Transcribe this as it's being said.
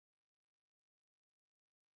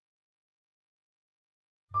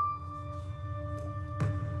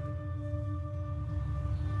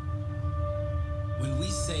we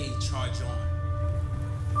say charge on.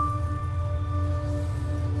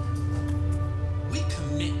 We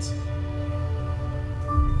commit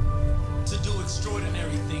to do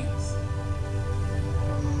extraordinary things.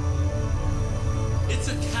 It's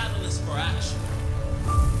a catalyst for action.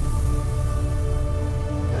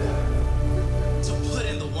 To put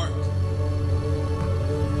in the work.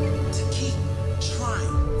 To keep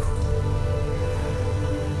trying.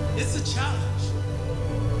 It's a challenge.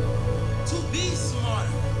 To be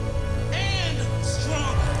smarter and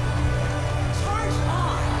stronger. Charge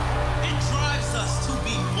on. It drives us to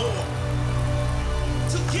be more.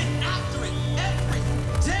 To get after it every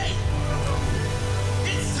day.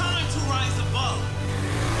 It's time to rise above.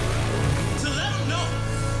 To let them know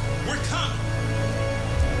we're coming.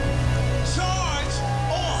 Charge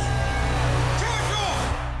on. Charge on.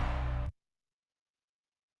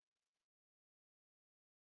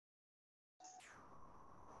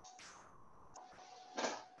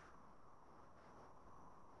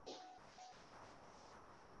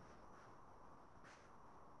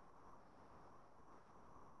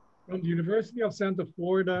 From the University of Central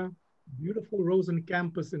Florida, beautiful Rosen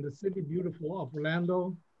campus in the city beautiful of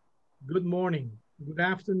Orlando, good morning, good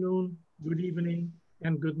afternoon, good evening,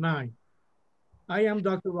 and good night. I am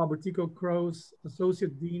Dr. Robertico Croce,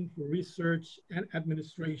 Associate Dean for Research and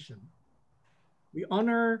Administration. We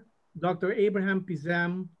honor Dr. Abraham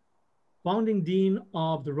Pizam, Founding Dean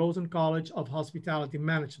of the Rosen College of Hospitality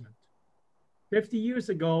Management. 50 years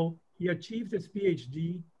ago, he achieved his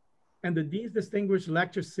Ph.D., and the Dean's Distinguished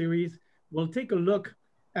Lecture Series will take a look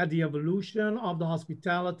at the evolution of the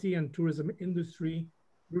hospitality and tourism industry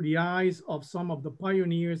through the eyes of some of the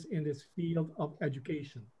pioneers in this field of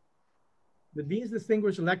education. The Dean's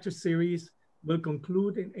Distinguished Lecture Series will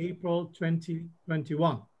conclude in April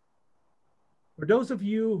 2021. For those of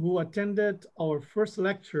you who attended our first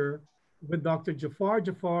lecture with Dr. Jafar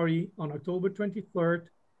Jafari on October 23rd,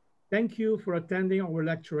 thank you for attending our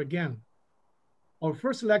lecture again. Our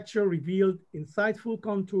first lecture revealed insightful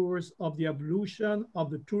contours of the evolution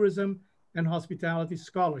of the tourism and hospitality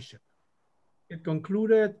scholarship. It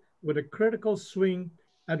concluded with a critical swing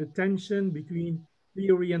at the tension between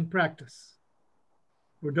theory and practice.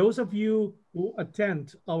 For those of you who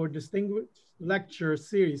attend our distinguished lecture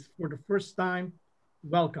series for the first time,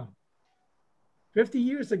 welcome. 50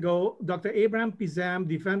 years ago, Dr. Abraham Pizam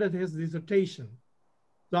defended his dissertation,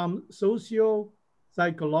 Some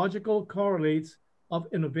Socio-Psychological Correlates of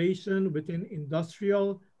Innovation within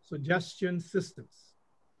Industrial Suggestion Systems.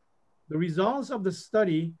 The results of the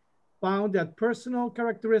study found that personal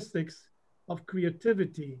characteristics of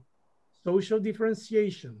creativity, social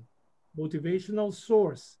differentiation, motivational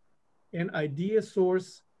source, and idea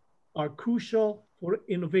source are crucial for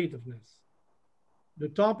innovativeness. The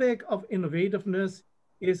topic of innovativeness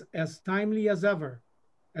is as timely as ever,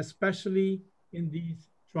 especially in these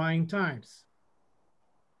trying times.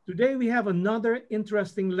 Today we have another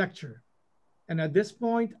interesting lecture. And at this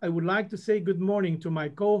point, I would like to say good morning to my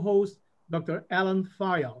co-host, Dr. Alan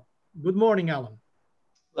Fayal. Good morning, Alan.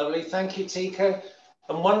 Lovely, thank you, Tico.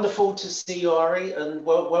 And wonderful to see you, Arie, and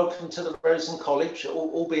welcome to the Rosen College,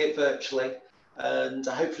 albeit virtually. And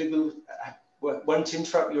hopefully we won't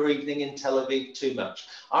interrupt your evening in Tel Aviv too much.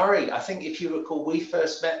 Arie, I think if you recall, we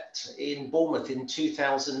first met in Bournemouth in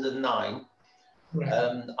 2009.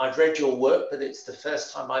 Right. I've read your work, but it's the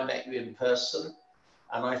first time I met you in person.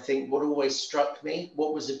 And I think what always struck me,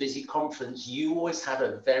 what was a busy conference, you always had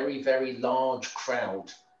a very, very large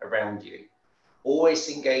crowd around you. Always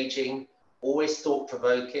engaging, always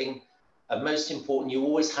thought-provoking, and most important, you're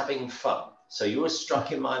always having fun. So you were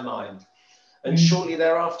struck in my mind. And shortly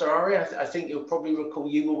thereafter, Arie, I think you'll probably recall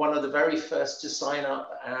you were one of the very first to sign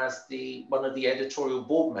up as one of the editorial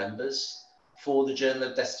board members for the Journal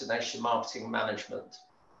of Destination Marketing Management,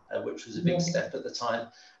 which was a big step at the time.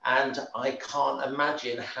 And I can't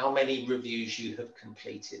imagine how many reviews you have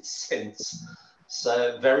completed since.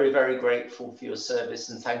 So very, very grateful for your service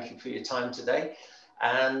and thank you for your time today.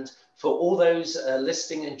 And for all those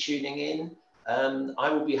listening and tuning in,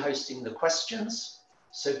 I will be hosting the questions.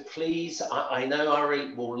 So please, I know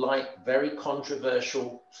Arie will like very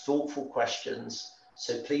controversial, thoughtful questions.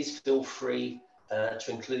 So please feel free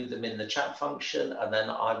to include them in the chat function, and then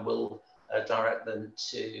I will direct them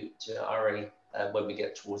to Arie when we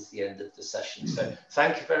get towards the end of the session. So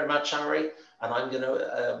thank you very much, Arie. And I'm going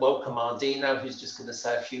to welcome our Dean now, who's just going to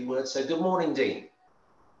say a few words. So good morning, Dean.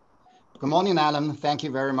 Good morning, Alan. Thank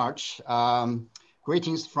you very much.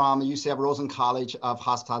 Greetings from UCF Rosen College of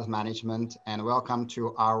Hospitality Management, and welcome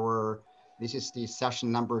to this is the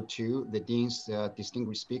session number 2, the Dean's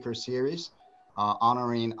Distinguished Speaker Series,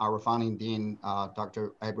 honoring our founding dean,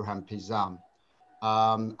 Dr. Abraham Pizam.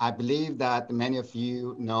 I believe that many of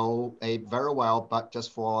you know Abe very well, but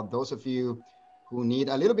just for those of you who need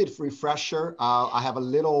a little bit of refresher, I have a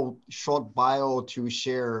little short bio to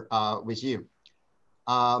share with you.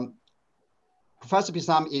 Professor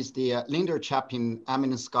Pizam is the Linder Chapin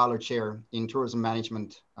Eminent Scholar Chair in Tourism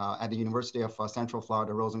Management at the University of Central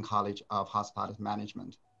Florida Rosen College of Hospitality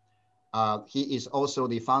Management. He is also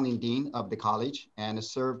the founding dean of the college and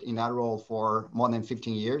served in that role for more than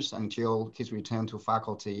 15 years until his return to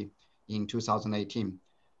faculty in 2018.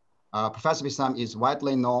 Professor Pizam is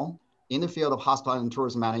widely known in the field of hospitality and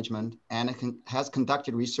tourism management and has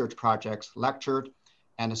conducted research projects, lectured,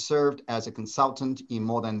 and served as a consultant in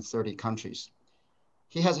more than 30 countries.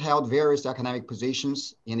 He has held various academic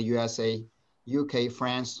positions in the USA, UK,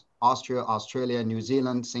 France, Austria, Australia, New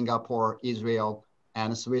Zealand, Singapore, Israel,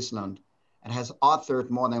 and Switzerland, and has authored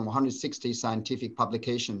more than 160 scientific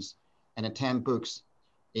publications and 10 books,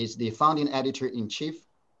 is the founding editor-in-chief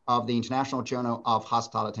of the International Journal of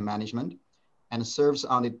Hospitality Management, and serves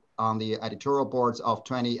on the editorial boards of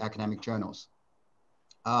 20 academic journals.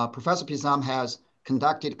 Professor Pizam has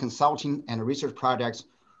conducted consulting and research projects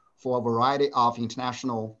for a variety of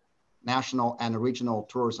international, national, and regional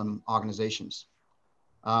tourism organizations.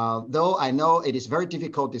 Though I know it is very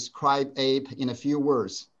difficult to describe Abe in a few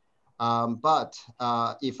words, but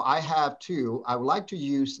if I have to, I would like to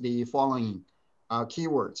use the following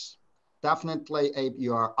keywords. Definitely, Abe,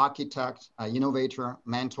 you are architect, innovator,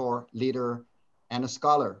 mentor, leader, and a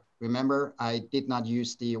scholar. Remember, I did not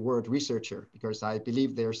use the word researcher because I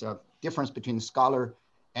believe there's a difference between scholar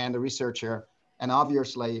and the researcher, and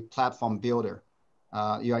obviously platform builder.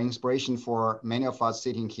 You are inspiration for many of us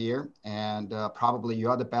sitting here, and probably you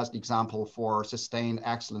are the best example for sustained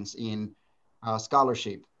excellence in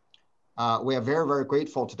scholarship. We are very, very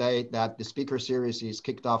grateful today that the speaker series is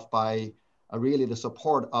kicked off by really the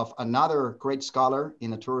support of another great scholar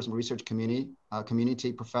in the tourism research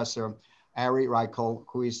community, Professor Arie Reichel,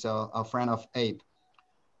 who is a friend of Abe.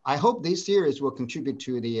 I hope this series will contribute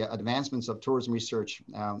to the advancements of tourism research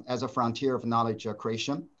as a frontier of knowledge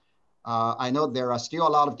creation. I know there are still a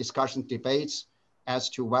lot of discussions, debates as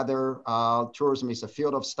to whether tourism is a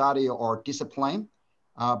field of study or discipline,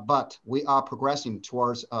 but we are progressing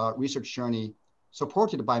towards a research journey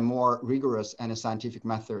supported by more rigorous and scientific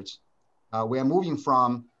methods. We are moving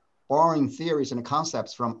from borrowing theories and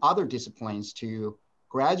concepts from other disciplines to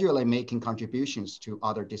gradually making contributions to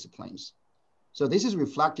other disciplines. So this is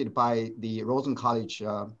reflected by the Rosen College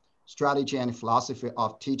strategy and philosophy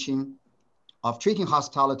of teaching, of treating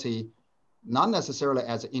hospitality, not necessarily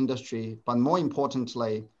as an industry, but more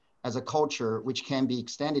importantly, as a culture which can be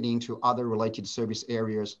extended into other related service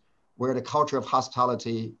areas where the culture of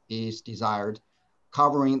hospitality is desired,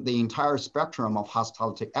 covering the entire spectrum of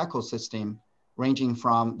hospitality ecosystem, ranging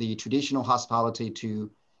from the traditional hospitality to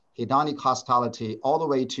hedonic hospitality, all the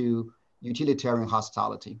way to utilitarian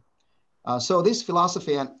hospitality. So this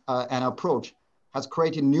philosophy and approach has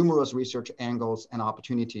created numerous research angles and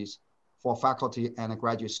opportunities for faculty and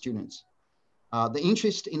graduate students. The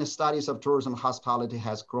interest in the studies of tourism hospitality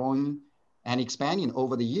has grown and expanding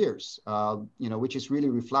over the years, which is really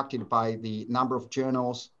reflected by the number of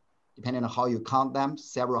journals, depending on how you count them,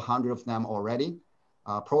 several hundred of them already.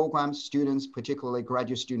 Programs, students, particularly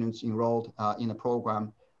graduate students enrolled in a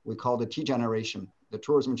program we call the T generation, the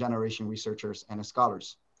tourism generation researchers and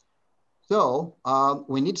scholars. So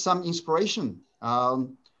we need some inspiration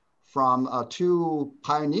from two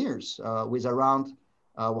pioneers with around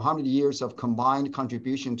 100 years of combined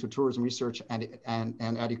contribution to tourism research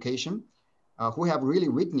and education, who have really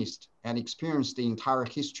witnessed and experienced the entire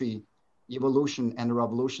history, evolution, and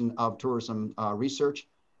revolution of tourism research,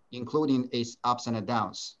 including its ups and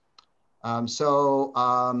downs. I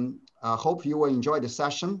hope you will enjoy the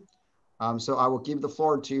session. So I will give the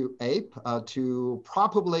floor to Abe to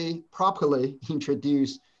properly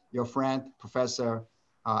introduce your friend, Professor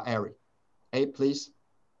Arie. Abe, please.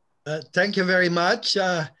 Thank you very much,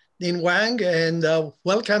 Dean Wang, and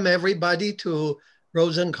welcome everybody to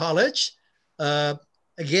Rosen College.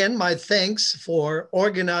 Again, my thanks for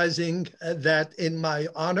organizing that in my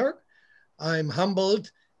honor. I'm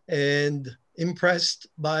humbled and impressed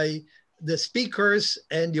by the speakers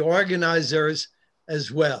and the organizers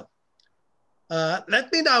as well.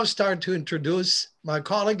 Let me now start to introduce my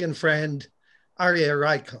colleague and friend, Arie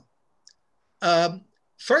Reichel.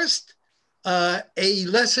 First, a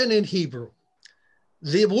lesson in Hebrew.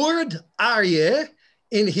 The word Aryeh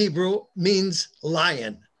in Hebrew means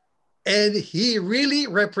lion, and he really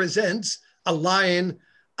represents a lion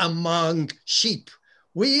among sheep.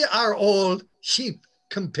 We are all sheep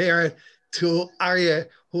compared to Aryeh,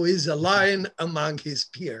 who is a lion among his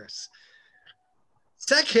peers.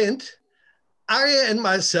 Second, Arie and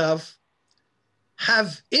myself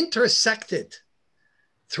have intersected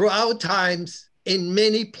throughout times in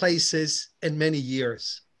many places and many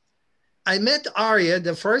years. I met Arie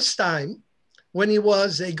the first time when he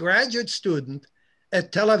was a graduate student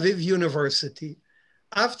at Tel Aviv University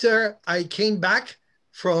after I came back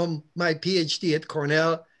from my PhD at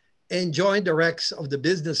Cornell and joined the ranks of the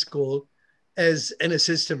business school as an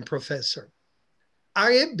assistant professor.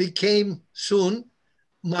 Arie became soon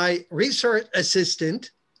my research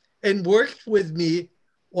assistant and worked with me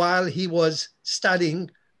while he was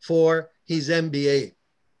studying for his MBA.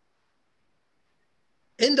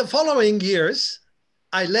 In the following years,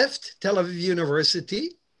 I left Tel Aviv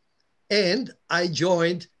University and I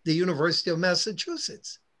joined the University of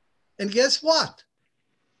Massachusetts. And guess what?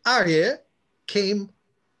 Arie came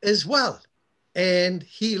as well. And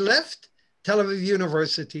he left Tel Aviv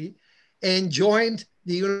University and joined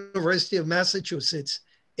the University of Massachusetts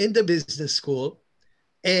in the business school.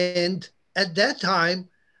 And at that time,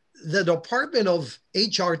 the Department of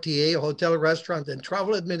HRTA, Hotel, Restaurant, and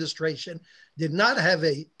Travel Administration, did not have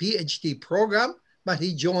a PhD program, but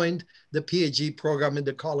he joined the PhD program in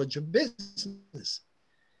the College of Business.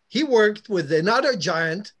 He worked with another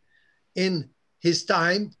giant in his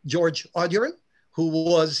time, George Audiern, who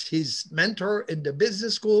was his mentor in the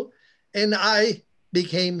business school, and I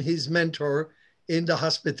became his mentor in the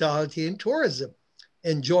hospitality and tourism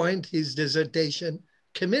and joined his dissertation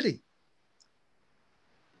committee.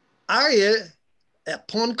 Arie,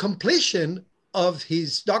 upon completion of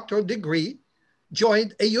his doctoral degree,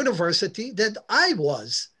 joined a university that I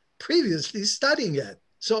was previously studying at.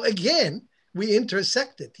 So again, we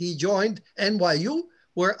intersected. He joined NYU,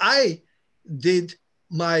 where I did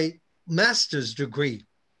my master's degree.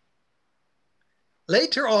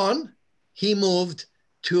 Later on, he moved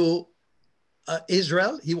to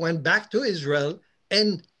Israel. He went back to Israel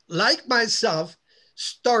and, like myself,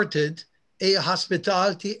 started a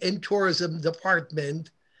hospitality and tourism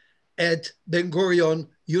department at Ben-Gurion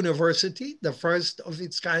University, the first of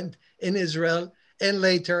its kind in Israel, and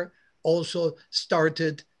later also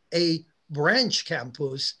started a branch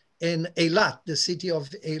campus in Eilat, the city of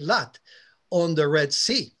Eilat on the Red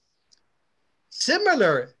Sea.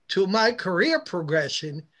 Similar to my career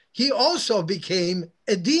progression, he also became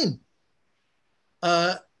a dean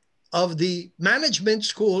of the management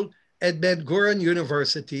school at Ben-Gurion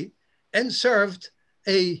University and served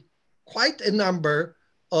quite a number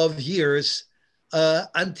of years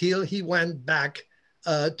until he went back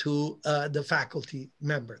to the faculty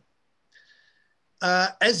member.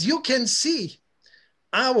 As you can see,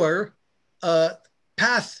 our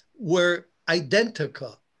paths were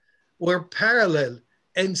identical, were parallel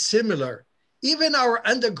and similar. Even our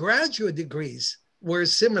undergraduate degrees were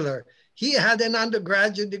similar. He had an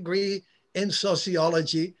undergraduate degree in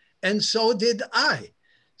sociology, and so did I.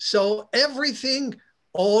 So everything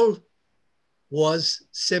all was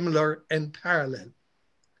similar and parallel.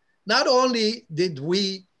 Not only did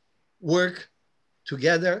we work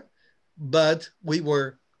together, but we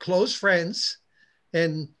were close friends,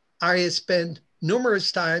 and I spent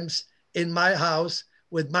numerous times in my house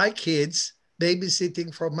with my kids,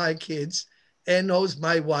 babysitting for my kids, and knows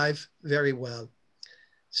my wife very well.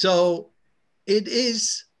 So it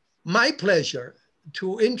is my pleasure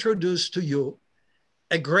to introduce to you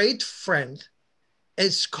a great friend, a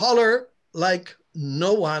scholar like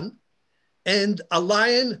no one, and a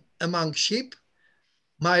lion among sheep,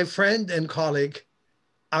 my friend and colleague,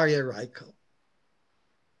 Arie Reichel.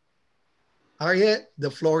 Arie,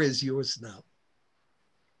 the floor is yours now.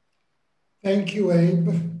 Thank you, Abe.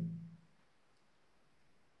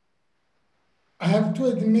 I have to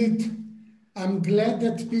admit, I'm glad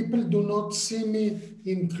that people do not see me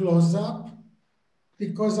in close-up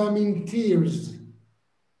because I'm in tears.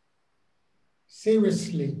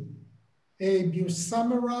 Seriously, Abe, you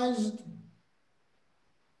summarized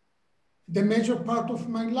the major part of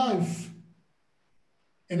my life.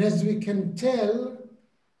 And as we can tell,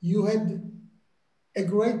 you had a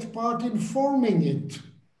great part in forming it.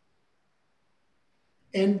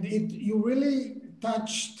 And you really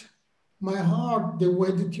touched my heart the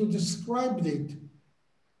way that you described it.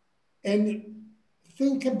 And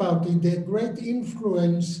think about it, the great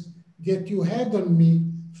influence that you had on me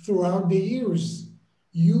throughout the years.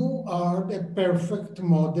 You are the perfect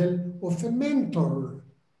model of a mentor,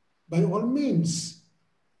 by all means.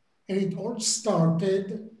 And it all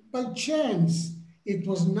started by chance. It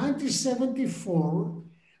was 1974.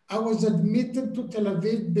 I was admitted to Tel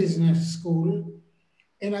Aviv Business School.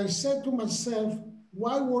 And I said to myself,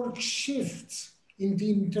 why work shifts in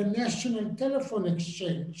the International Telephone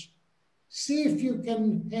Exchange? See if you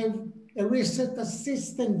can have a research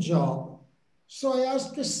assistant job. So I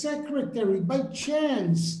asked the secretary, by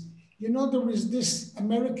chance, you know, there is this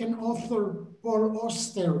American author, Paul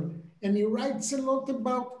Auster, and he writes a lot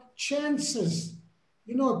about chances.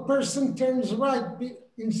 You know, a person turns right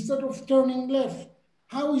instead of turning left.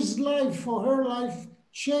 How is life or her life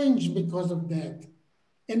changed because of that?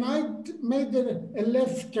 And I made a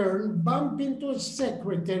left turn, bumped into a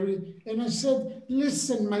secretary, and I said,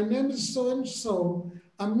 listen, my name is so-and-so.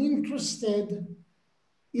 I'm interested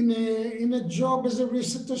in a job as a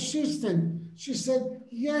research assistant. She said,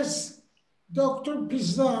 yes, Dr.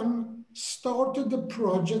 Pizam started the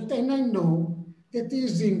project, and I know that he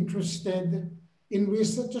is interested in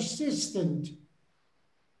research assistant.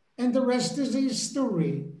 And the rest is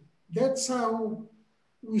history. That's how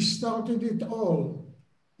we started it all.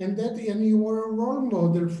 And you were a role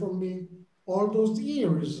model for me all those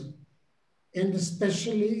years, and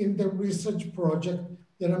especially in the research project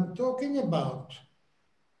that I'm talking about.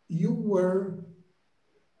 You were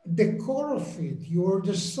the core of it. You were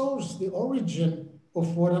the source, the origin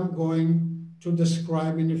of what I'm going to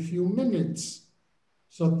describe in a few minutes.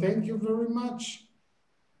 So thank you very much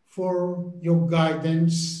for your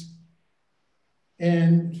guidance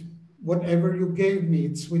and whatever you gave me.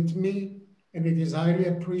 It's with me, and it is highly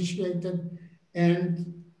appreciated.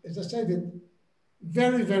 And as I said, it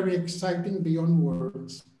very, very exciting beyond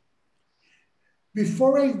words.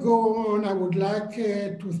 Before I go on, I would like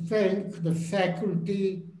to thank the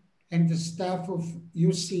faculty and the staff of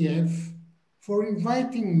UCF for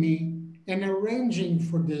inviting me and arranging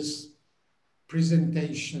for this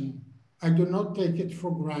presentation. I do not take it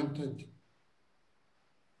for granted.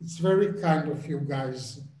 It's very kind of you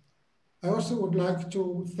guys. I also would like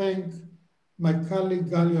to thank my colleague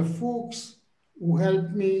Galia Fuchs, who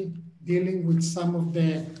helped me dealing with some of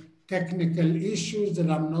the technical issues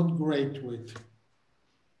that I'm not great with.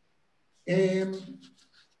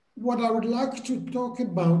 What I would like to talk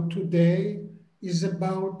about today is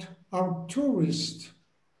about our tourist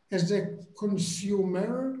as a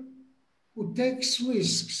consumer who takes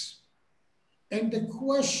risks. And the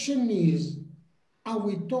question is, are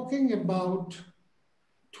we talking about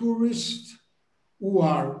tourists who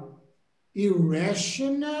are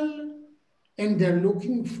irrational and they're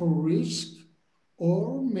looking for risk,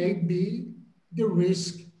 or maybe the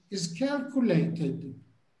risk is calculated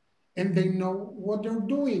and they know what they're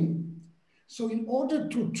doing? So in order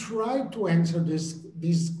to try to answer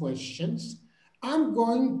these questions, I'm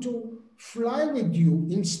going to fly with you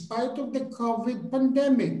in spite of the COVID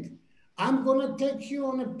pandemic. I'm going to take you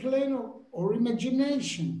on a plane or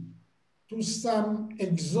imagination to some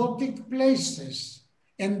exotic places.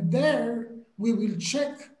 And there we will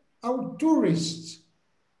check our tourists,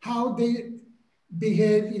 how they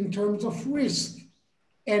behave in terms of risk.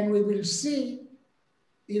 And we will see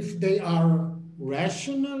if they are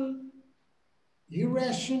rational,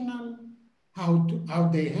 irrational, how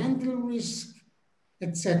they handle risk,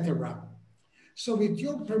 etc. So with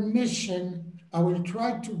your permission, I will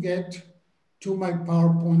try to get to my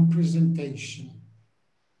PowerPoint presentation.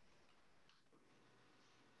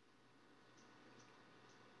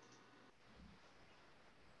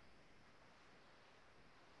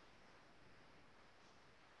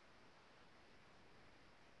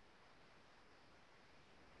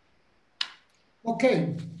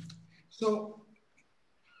 Okay, so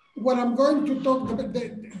what I'm going to talk about,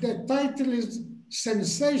 the title is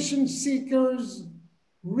Sensation Seekers,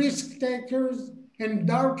 Risk Takers, and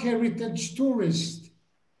Dark Heritage Tourists.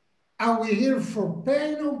 Are we here for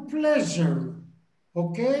pain or pleasure?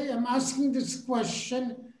 Okay, I'm asking this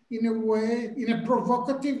question in a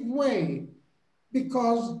provocative way,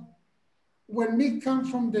 because when we come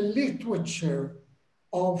from the literature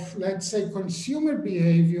of, let's say, consumer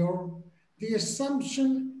behavior, the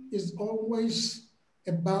assumption is always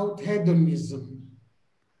about hedonism.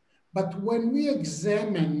 But when we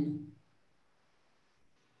examine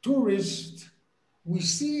tourists, we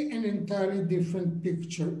see an entirely different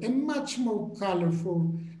picture, a much more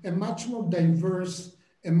colorful, a much more diverse,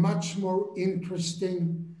 a much more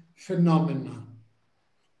interesting phenomena,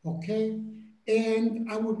 okay?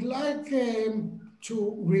 And I would like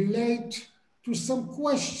to relate to some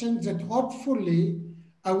questions that hopefully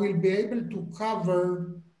I will be able to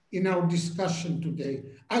cover in our discussion today.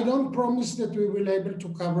 I don't promise that we will be able to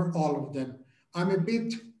cover all of them. I'm a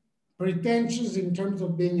bit pretentious in terms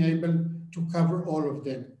of being able to cover all of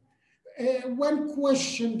them. One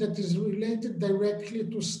question that is related directly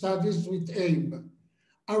to studies with Abe.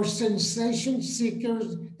 Are sensation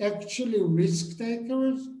seekers actually risk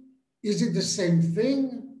takers? Is it the same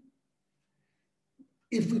thing?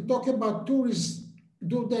 If we talk about tourists,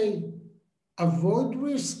 do they avoid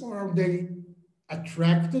risk, or are they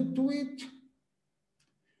attracted to it?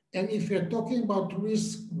 And if you're talking about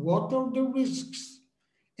risk, what are the risks?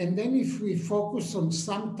 And then if we focus on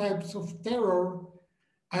some types of terror,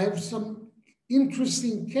 I have some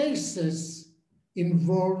interesting cases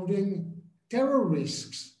involving terror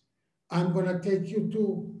risks. I'm going to take you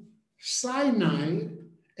to Sinai,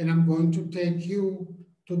 and I'm going to take you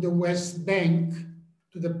to the West Bank,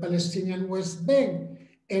 to the Palestinian West Bank.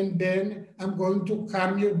 And then I'm going to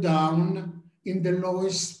calm you down in the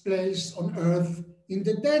lowest place on earth, in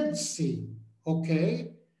the Dead Sea,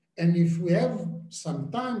 okay? And if we have some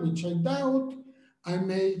time, which I doubt, I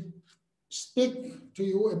may speak to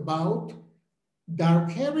you about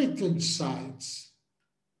dark heritage sites,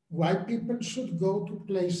 why people should go to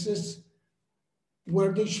places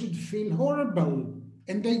where they should feel horrible,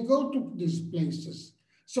 and they go to these places.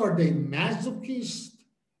 So are they masochists?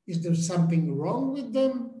 Is there something wrong with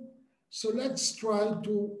them? So let's try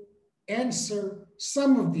to answer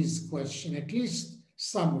some of these questions, at least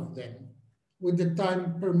some of them, with the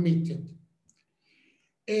time permitted.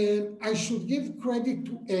 And I should give credit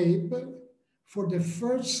to Abe for the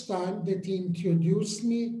first time that he introduced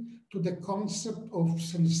me to the concept of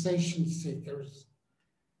sensation seekers.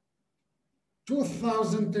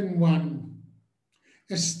 2001,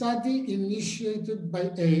 a study initiated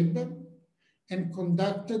by Abe and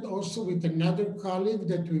conducted also with another colleague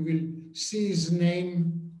that we will see his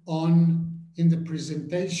name on in the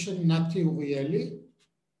presentation, Nati Urieli,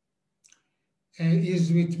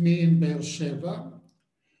 is with me in Beersheba.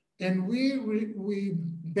 And we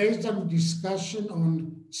based on discussion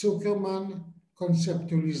on Zuckerman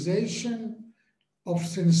conceptualization of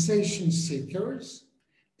sensation seekers.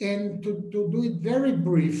 And to do it very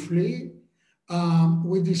briefly,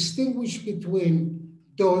 we distinguish between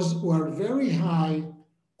those who are very high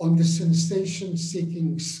on the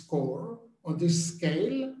sensation-seeking score, on this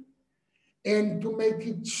scale, and to make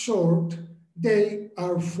it short, they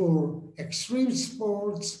are for extreme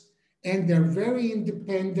sports, and they're very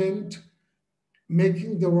independent,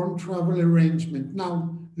 making their own travel arrangement.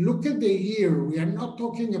 Now, look at the year. We are not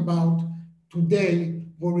talking about today,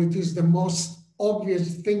 where it is the most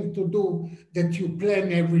obvious thing to do, that you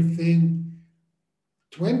plan everything.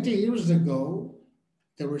 20 years ago,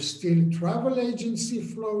 there were still travel agency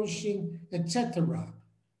flourishing, etc.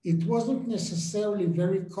 It wasn't necessarily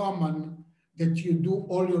very common that you do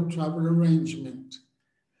all your travel arrangement.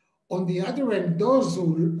 On the other hand, those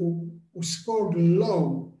who scored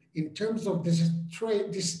low in terms of this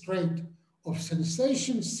trait of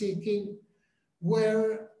sensation seeking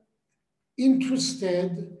were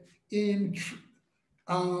interested in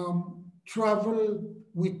travel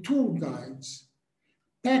with tour guides,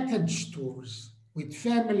 package tours with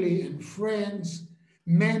family and friends,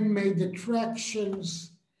 man-made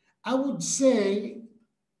attractions. I would say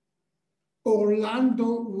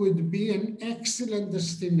Orlando would be an excellent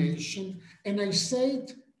destination. And I say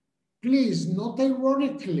it, please, not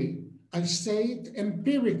ironically, I say it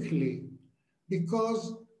empirically,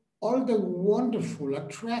 because all the wonderful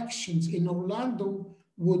attractions in Orlando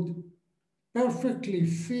would perfectly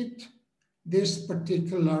fit this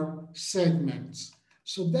particular segments.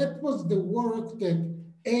 So that was the work that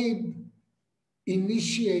Abe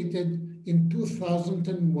initiated in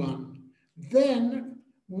 2001. Then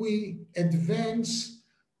we advanced,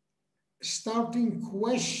 starting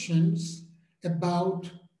questions about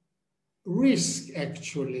risk,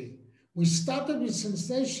 actually. We started with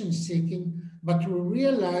sensation seeking, but we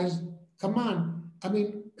realized, come on, I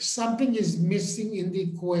mean, something is missing in the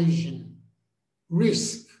equation.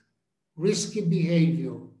 Risk, risky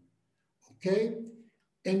behavior, okay?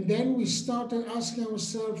 And then we started asking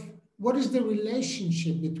ourselves, what is the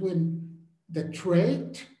relationship between the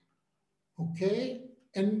trait, okay,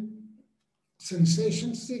 and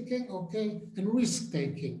sensation seeking, okay, and risk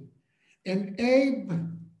taking? And Abe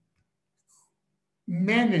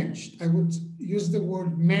managed, I would use the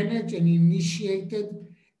word manage, and initiated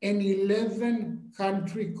an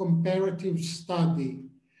 11-country comparative study.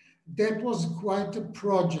 That was quite a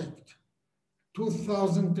project.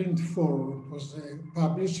 2004, it was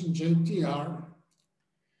published in JTR.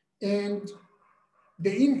 And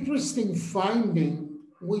the interesting finding,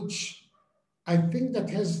 which I think that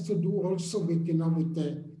has to do also with, with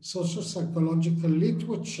the social psychological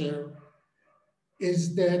literature,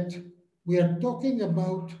 is that we are talking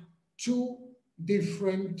about two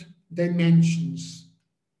different dimensions,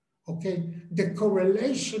 okay? The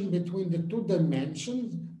correlation between the two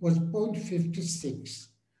dimensions was 0.56,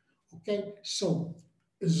 okay? So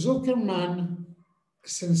Zuckerman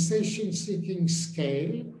sensation-seeking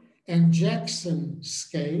scale and Jackson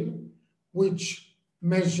scale, which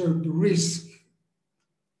measured risk,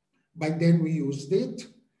 by then we used it,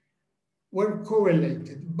 were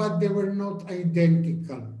correlated, but they were not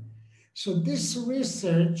identical. So this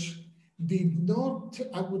research did not,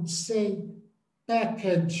 I would say,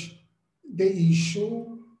 package the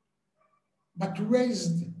issue, but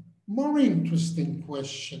raised more interesting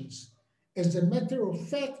questions. As a matter of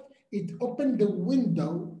fact, it opened the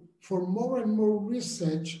window for more and more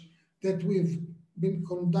research that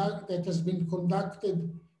has been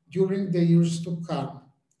conducted during the years to come.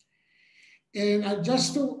 And I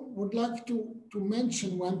just would like to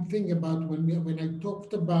mention one thing about when I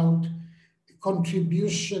talked about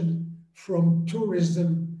contribution from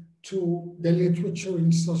tourism to the literature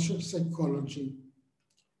in social psychology.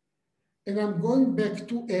 And I'm going back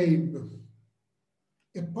to Abe.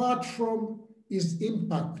 Apart from his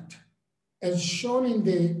impact, as shown in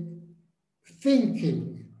the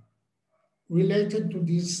thinking related to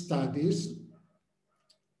these studies,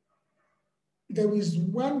 there is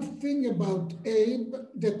one thing about Abe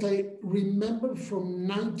that I remember from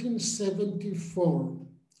 1974.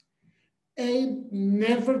 Abe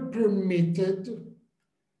never permitted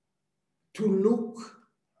to look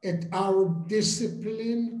at our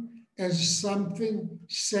discipline as something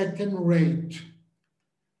second-rate.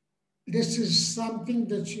 This is something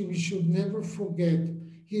that we should never forget.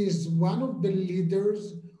 He is one of the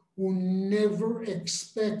leaders who never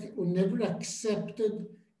accepted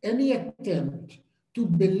any attempt to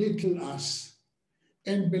belittle us.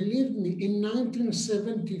 And believe me, in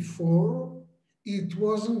 1974, it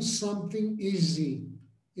wasn't something easy.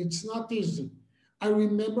 It's not easy. I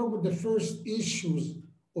remember with the first issues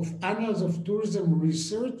of Annals of Tourism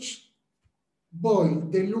Research, boy,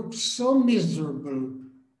 they looked so miserable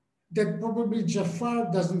that probably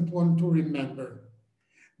Jafar doesn't want to remember.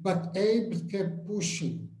 But Abe kept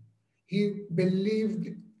pushing. He believed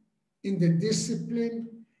in the discipline,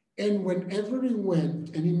 and whenever he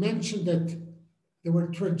went, and he mentioned that there were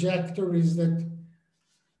trajectories that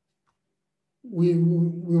we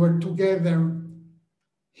were together,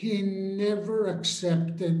 he never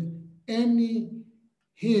accepted any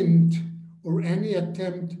hint or any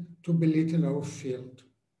attempt to belittle our field.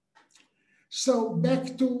 So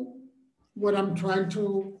back to what I'm trying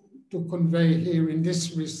to convey here in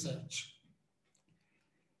this research,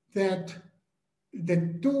 that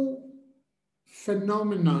the two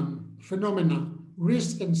phenomena,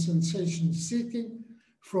 risk and sensation seeking,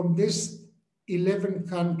 from this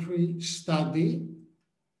 11-country study,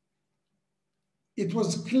 it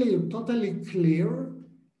was clear, totally clear,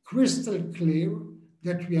 crystal clear,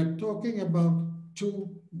 that we are talking about two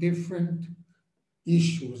different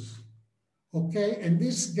issues, okay? And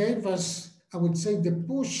this gave us, I would say, the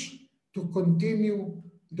push to continue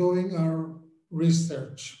doing our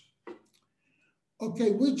research.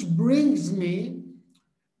 Okay, which brings me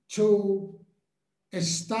to a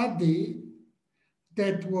study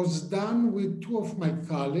that was done with two of my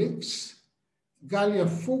colleagues, Galia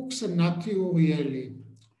Fuchs and Nati Urieli.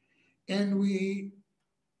 And we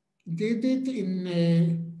did it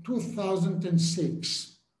in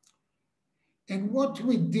 2006. And what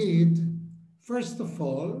we did, first of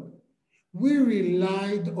all, we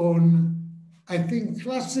relied on, I think,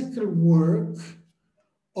 classical work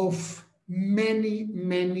of many,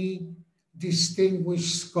 many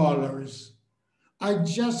distinguished scholars. I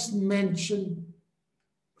just mentioned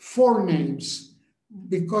 4 names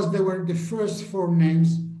because they were the first 4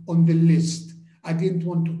 names on the list. I didn't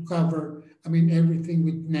want to cover, everything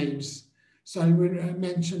with names. So I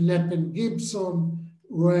mentioned Leppen Gibson,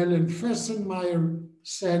 Roel and Fessenmeyer,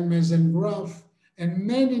 Selmes and Graf, and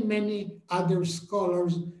many, many other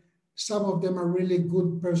scholars. Some of them are really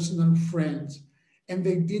good personal friends. And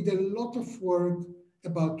they did a lot of work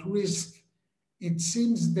about risk. It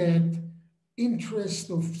seems that interest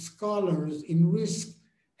of scholars in risk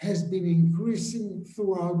has been increasing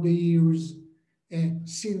throughout the years.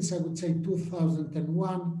 Since, I would say,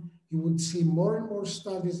 2001, you would see more and more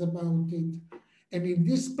studies about it. And in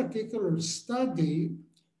this particular study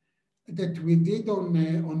that we did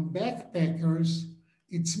on backpackers,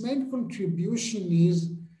 its main contribution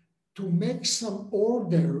is to make some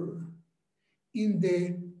order in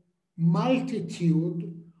the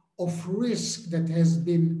multitude of risk that has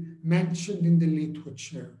been mentioned in the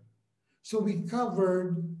literature. So we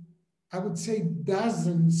covered, I would say,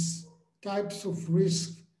 dozens types of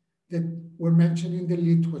risk that were mentioned in the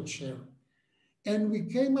literature. And we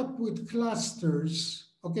came up with clusters,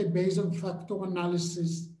 okay, based on factor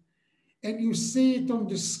analysis. And you see it on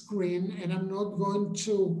the screen, and I'm not going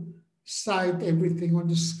to cite everything on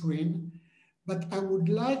the screen, but I would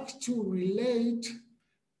like to relate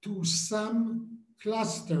to some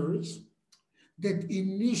clusters that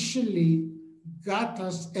initially got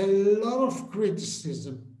us a lot of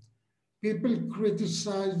criticism. People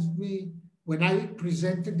criticized me when I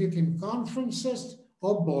presented it in conferences.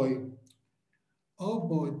 Oh boy,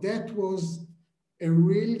 that was a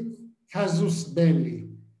real casus belli.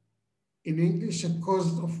 In English, a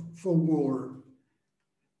cause for war.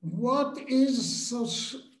 What is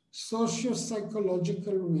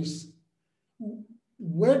socio-psychological risk?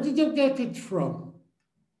 Where did you get it from?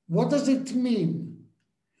 What does it mean?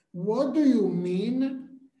 What do you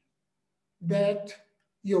mean that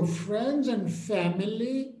your friends and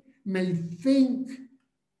family may think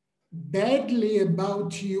badly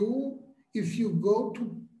about you if you go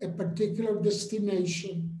to a particular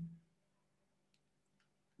destination?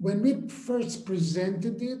 When we first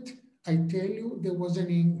presented it, I tell you, there was an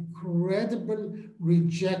incredible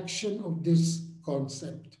rejection of this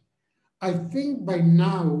concept. I think by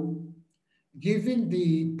now, given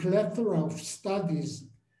the plethora of studies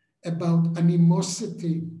about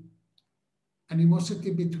animosity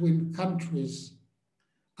between countries,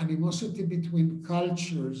 animosity between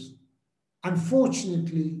cultures,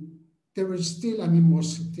 unfortunately, there is still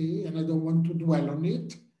animosity, and I don't want to dwell on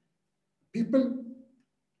it. People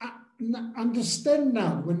understand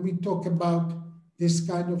now when we talk about this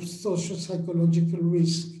kind of socio-psychological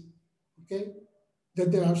risk, okay?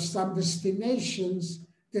 That there are some destinations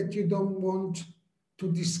that you don't want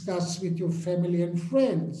to discuss with your family and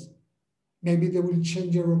friends. Maybe they will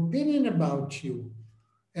change your opinion about you,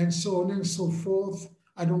 and so on and so forth.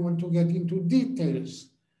 I don't want to get into details,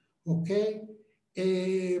 okay?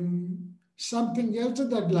 Something else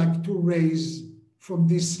that I'd like to raise from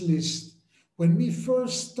this list. When we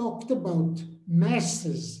first talked about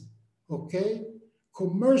masses, okay,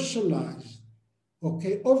 commercialized,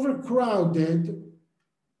 okay, overcrowded,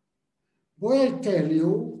 boy, I tell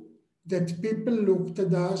you that people looked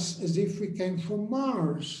at us as if we came from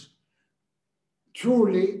Mars.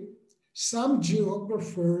 Truly, some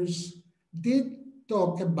geographers did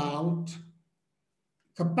talk about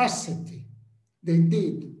capacity. They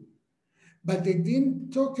did, but they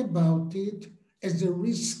didn't talk about it as a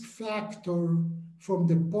risk factor from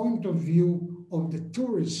the point of view of the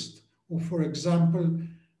tourist who, for example,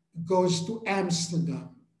 goes to Amsterdam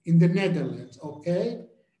in the Netherlands, okay,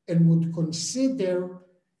 and would consider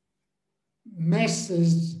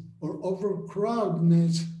masses or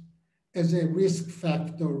overcrowdedness as a risk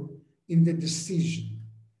factor in the decision,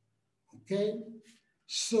 okay?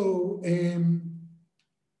 So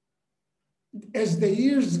as the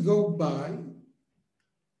years go by,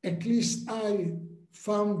 at least I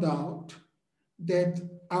found out that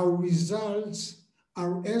our results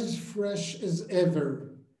are as fresh as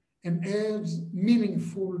ever and as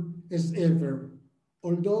meaningful as ever,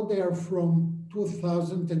 although they are from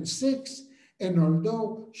 2006 and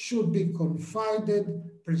although should be confided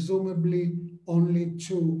presumably only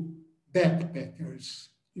to backpackers,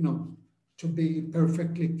 you know, to be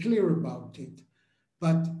perfectly clear about it.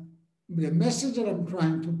 But the message that I'm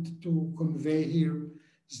trying to convey here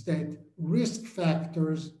is that risk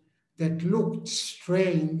factors that looked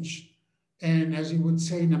strange and, as you would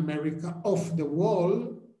say in America, off the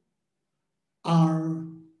wall are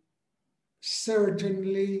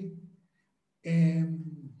certainly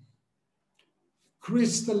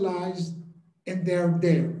crystallized, and they're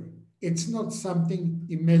there. It's not something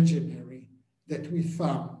imaginary that we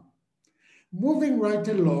found. Moving right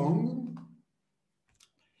along,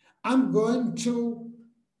 I'm going to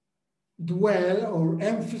dwell or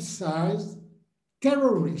emphasize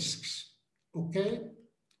terror risks, okay?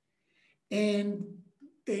 And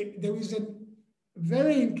there is a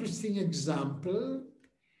very interesting example.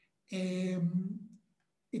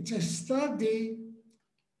 It's a study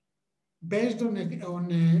based on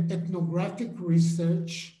ethnographic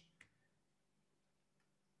research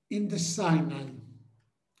in the Sinai.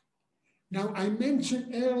 Now, I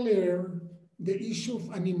mentioned earlier the issue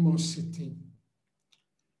of animosity,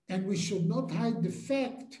 and we should not hide the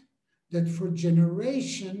fact that for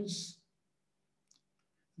generations,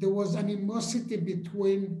 there was animosity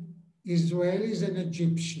between Israelis and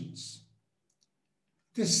Egyptians.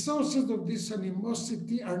 The sources of this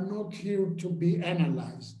animosity are not here to be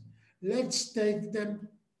analyzed. Let's take them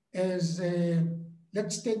as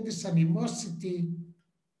let's take this animosity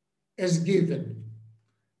as given.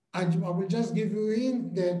 I will just give you a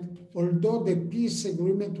hint that although the peace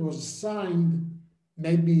agreement was signed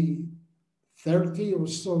maybe 30 or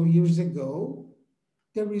so years ago,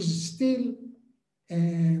 there is still,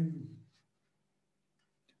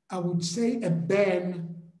 I would say, a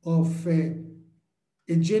ban of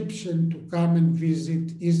Egyptian to come and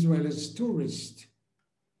visit Israel as tourists.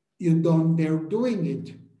 You don't dare doing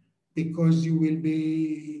it. because you will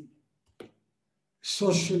be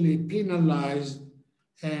socially penalized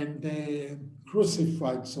and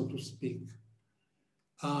crucified, so to speak.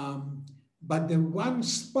 But the one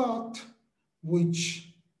spot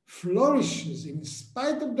which flourishes in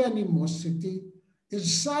spite of the animosity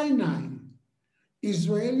is Sinai.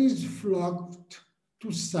 Israelis flocked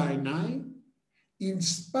to Sinai in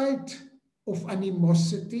spite of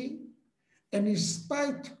animosity and in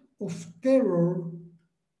spite of terror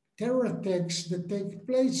attacks that take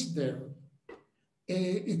place there.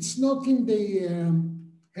 It's not in the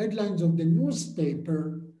headlines of the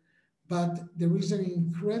newspaper, but there is an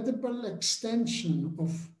incredible extension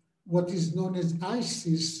of what is known as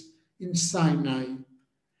ISIS in Sinai.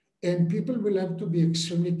 And people will have to be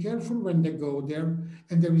extremely careful when they go there.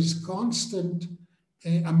 And there is constant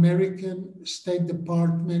American State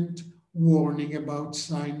Department warning about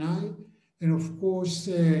Sinai. And of course,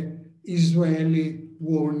 Israeli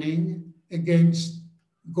warning against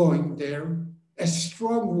going there. A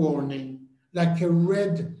strong warning, like a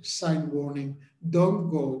red sign warning, don't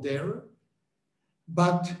go there.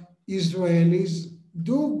 But Israelis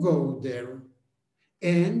do go there.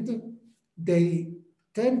 And they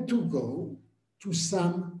tend to go to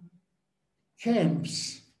some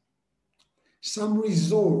camps, some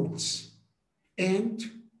resorts. And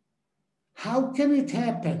how can it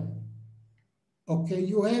happen? Okay,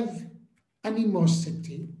 you have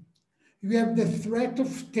animosity, you have the threat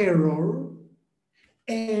of terror,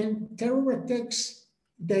 and terror attacks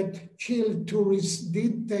that kill tourists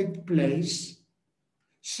did take place.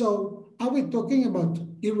 So are we talking about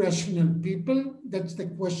irrational people? That's the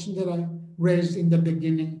question that I raised in the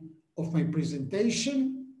beginning of my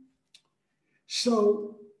presentation.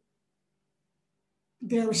 So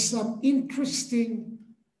there are some interesting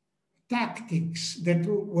tactics that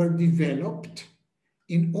were developed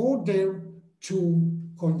in order to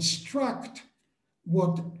construct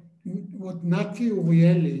what Nati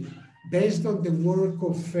Urieli, based on the work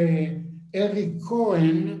of Arie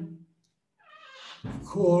Cohen,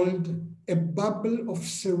 called a bubble of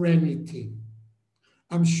serenity.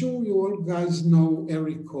 I'm sure you all guys know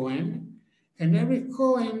Arie Cohen. And Arie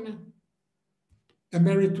Cohen,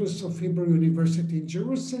 Emeritus of Hebrew University in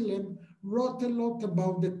Jerusalem, wrote a lot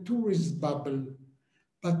about the tourist bubble.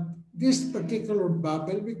 But this particular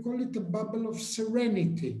bubble, we call it a bubble of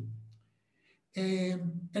serenity.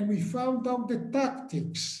 And we found out the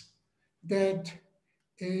tactics that,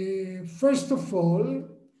 first of all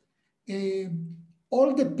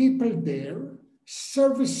the people there,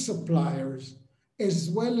 service suppliers, as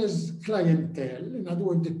well as clientele, in other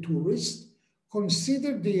words, the tourists,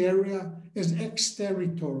 consider the area as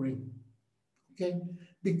ex-territory, okay?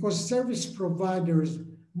 Because service providers,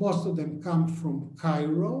 most of them come from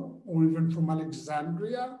Cairo or even from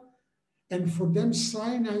Alexandria, and for them,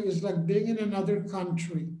 Sinai is like being in another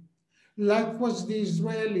country. Likewise, the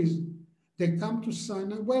Israelis, they come to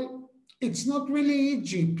Sinai. Well, it's not really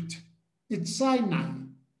Egypt, it's Sinai.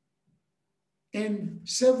 And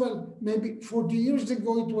several, maybe 40 years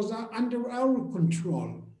ago, it was under our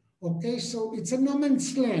control. Okay, so it's a no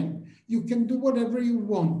man's land. You can do whatever you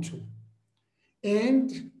want to.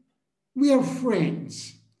 And we are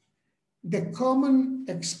friends. The common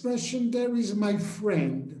expression there is my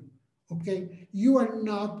friend. Okay, you are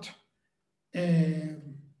not a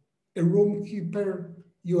room keeper.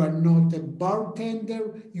 You are not a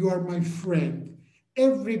bartender. You are my friend.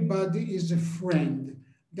 Everybody is a friend.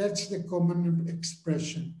 That's the common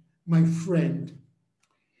expression, my friend.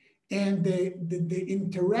 And the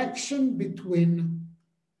interaction between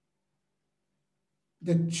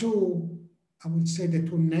the two, I would say the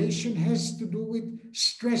two nations, has to do with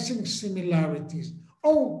stressing similarities.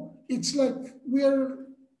 Oh, it's like we're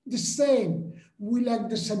the same. We like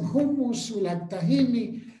the same hummus, we like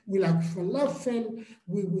tahini, we like falafel,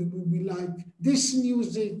 we like this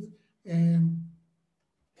music,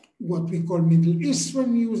 what we call Middle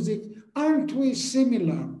Eastern music. Aren't we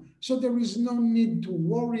similar? So there is no need to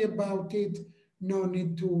worry about it, no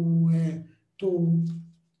need to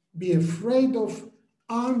be afraid of.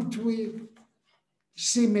 Aren't we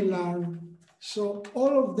similar? So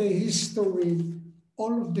all of the history,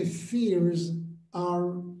 all of the fears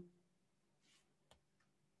are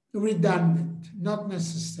redundant, not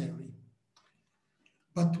necessary.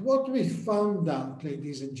 But what we found out,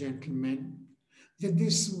 ladies and gentlemen, that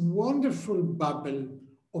this wonderful bubble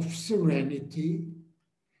of serenity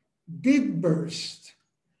did burst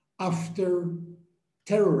after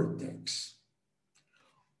terror attacks.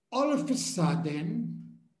 All of a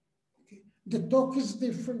sudden, the talk is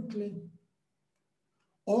differently.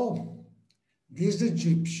 Oh, these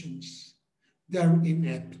Egyptians, they're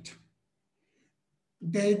inept.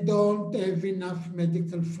 they don't have enough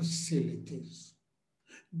medical facilities.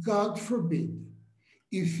 God forbid,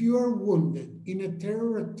 if you are wounded in a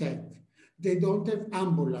terror attack, they don't have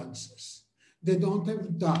ambulances, they don't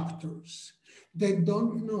have doctors, they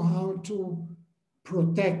don't know how to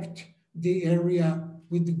protect the area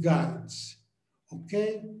with guides,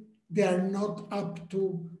 okay? They are not up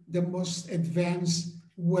to the most advanced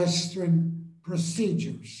Western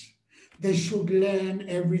procedures. They should learn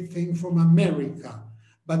everything from America,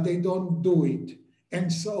 but they don't do it,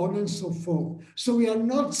 and so on and so forth. So we are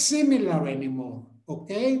not similar anymore,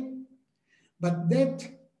 okay? But that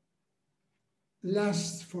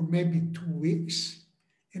lasts for maybe 2 weeks,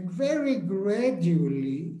 and very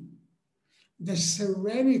gradually, the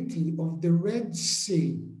serenity of the Red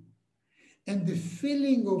Sea and the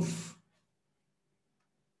feeling of,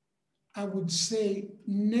 I would say,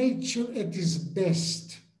 nature at its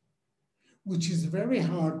best, which is very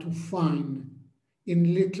hard to find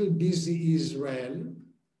in little busy Israel,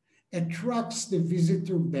 attracts the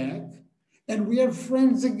visitor back, and we are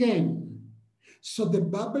friends again. So the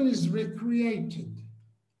bubble is recreated,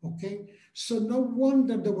 okay? So no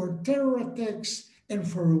wonder there were terror attacks, and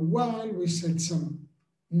for a while we said some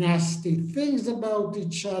nasty things about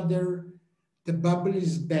each other. The bubble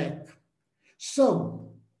is back.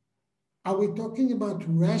 So are we talking about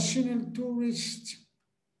rational tourists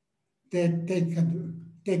that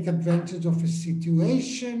take advantage of a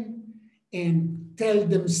situation and tell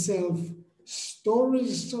themselves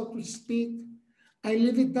stories, so to speak? I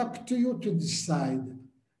leave it up to you to decide.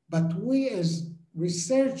 But we as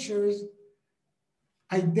researchers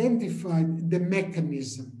identified the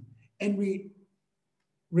mechanism, and we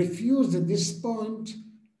refuse at this point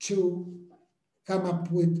to come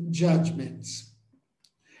up with judgments.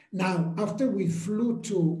 Now, after we flew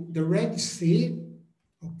to the Red Sea,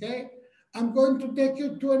 okay, I'm going to take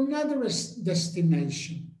you to another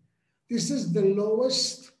destination. This is the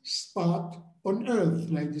lowest spot on Earth,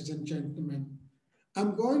 ladies and gentlemen.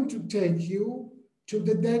 I'm going to take you to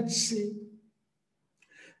the Dead Sea.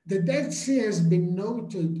 The Dead Sea has been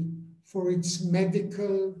noted for its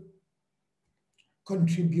medical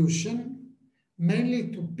contribution, mainly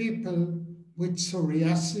to people with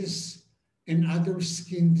psoriasis and other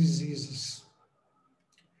skin diseases.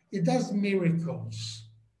 It does miracles.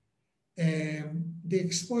 The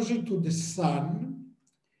exposure to the sun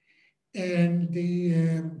and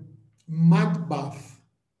the mud bath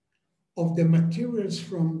of the materials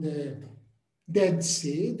from the Dead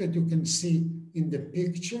Sea that you can see in the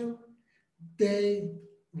picture, they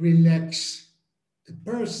relax the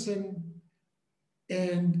person,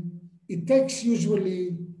 and it takes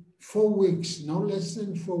usually 4 weeks, no less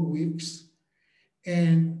than 4 weeks,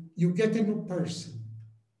 and you get a new person.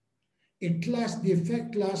 The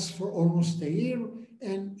effect lasts for almost a year,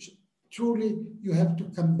 and truly you have to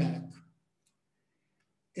come back.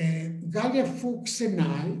 Galia Fuchs and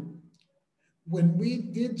I, when we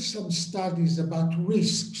did some studies about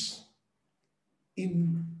risks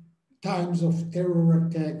in times of terror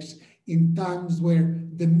attacks, in times where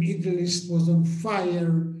the Middle East was on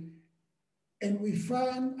fire, and we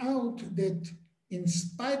found out that in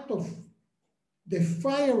spite of the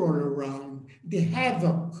fire all around, the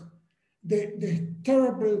havoc, the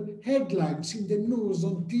terrible headlines in the news,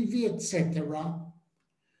 on TV, etc.,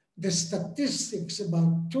 the statistics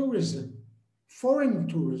about tourism, foreign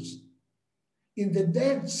tourism in the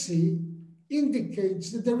Dead Sea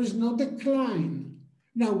indicates that there is no decline.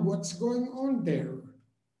 Now, what's going on there?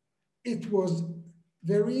 It was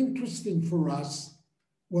very interesting for us.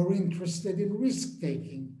 We're interested in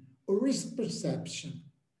risk-taking or risk perception.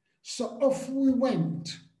 So off we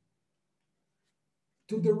went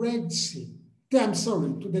to the Red Sea,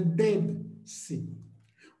 to the Dead Sea,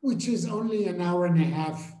 which is only an hour and a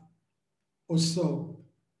half or so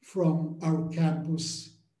from our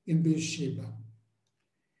campus in Beersheba.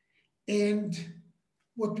 And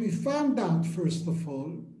what we found out, first of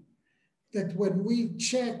all, that when we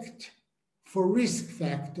checked for risk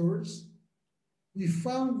factors, we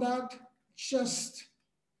found out just,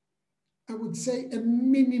 I would say, a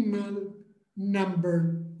minimal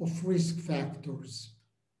number of risk factors.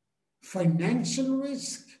 Financial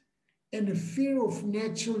risk and a fear of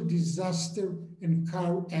natural disaster and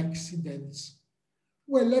car accidents.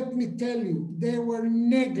 Well, let me tell you, they were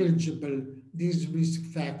negligible, these risk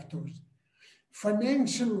factors.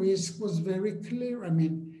 Financial risk was very clear. I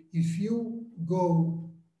mean, if you go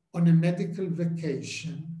on a medical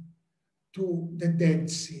vacation to the Dead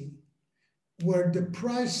Sea, where the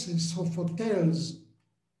prices of hotels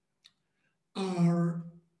are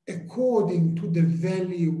according to the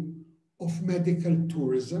value of medical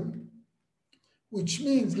tourism, which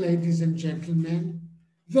means, ladies and gentlemen,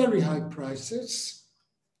 very high prices,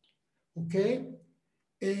 okay?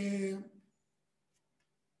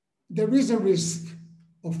 There is a risk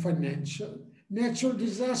of financial. Natural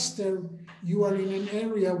disaster, you are in an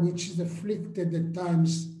area which is afflicted at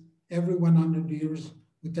times every 100 years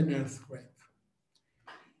with an earthquake.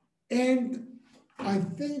 And I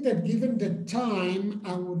think that given the time,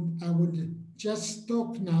 I would just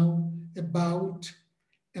talk now about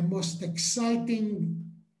a most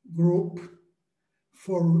exciting group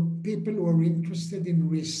for people who are interested in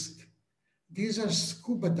risk. These are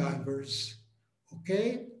scuba divers,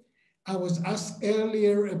 okay? I was asked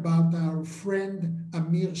earlier about our friend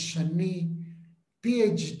Amir Shani,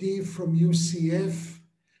 Ph.D. from UCF,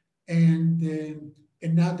 and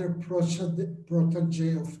another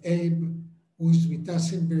protege of Abe, who is with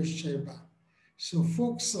us in Beersheba. So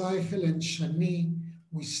folks, Reichel and Shani,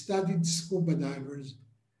 we studied scuba divers.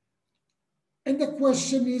 And the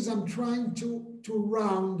question is, I'm trying to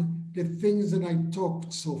round the things that I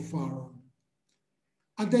talked so far on.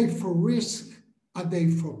 Are they for risk? Are they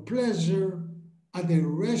for pleasure? Are they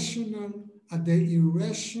rational? Are they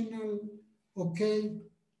irrational? Okay,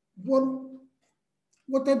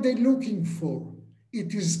 what are they looking for?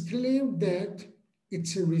 It is clear that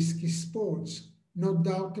it's a risky sport, no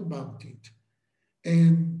doubt about it.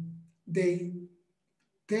 And they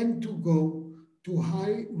tend to go to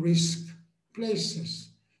high risk places,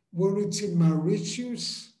 whether it's in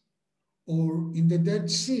Mauritius or in the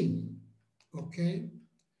Dead Sea, okay?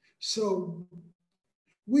 So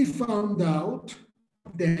we found out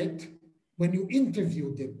that when you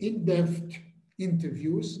interview them, in-depth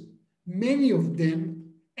interviews, many of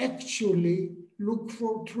them actually look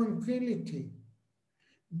for tranquility.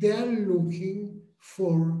 They're looking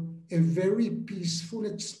for a very peaceful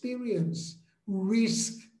experience.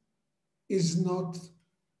 Risk is not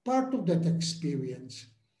part of that experience.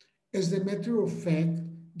 As a matter of fact,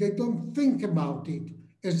 they don't think about it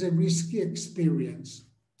as a risky experience.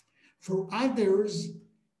 For others,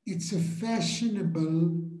 it's a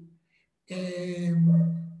fashionable, I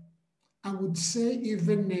would say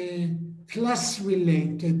even a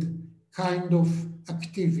class-related kind of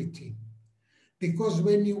activity. Because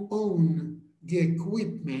when you own the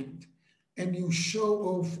equipment and you show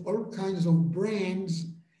off all kinds of brands,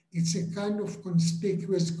 it's a kind of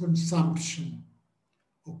conspicuous consumption,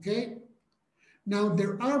 okay? Now,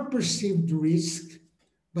 there are perceived risks,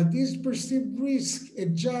 but these perceived risks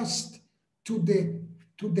adjust to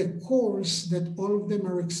the course that all of them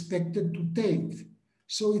are expected to take.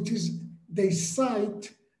 So it is, they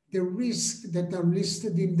cite the risks that are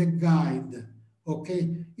listed in the guide,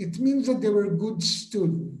 okay? It means that they were good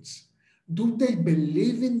students. Do they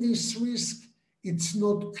believe in this risk? It's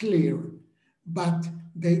not clear, but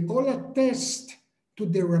they all attest to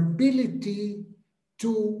their ability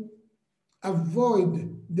to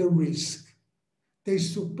avoid the risk. They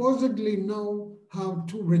supposedly know how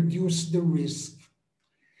to reduce the risk.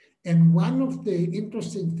 And one of the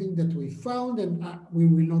interesting things that we found, and we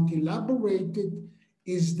will not elaborate it,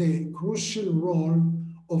 is the crucial role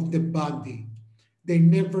of the body. They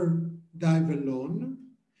never dive alone,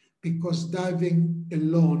 because diving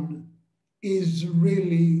alone is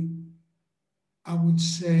really, I would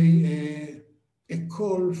say, a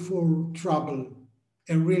call for trouble,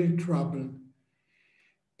 a real trouble.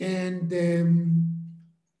 And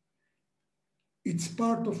it's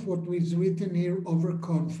part of what is written here,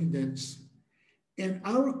 overconfidence. And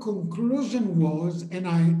our conclusion was, and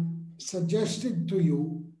I suggested to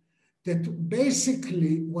you, that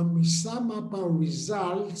basically when we sum up our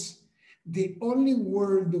results, the only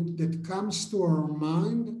word that comes to our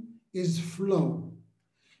mind is flow.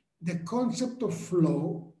 The concept of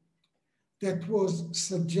flow that was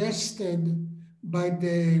suggested by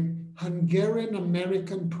the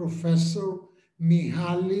Hungarian-American professor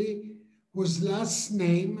Mihaly, whose last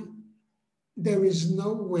name there is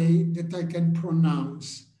no way that I can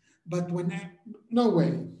pronounce, but no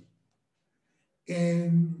way.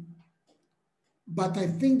 But I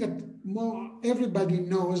think that everybody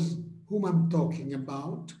knows whom I'm talking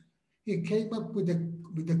about. He came up with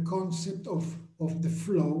the concept of the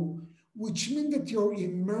flow, which means that you're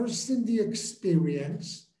immersed in the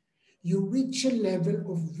experience, you reach a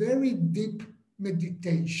level of very deep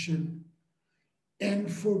meditation.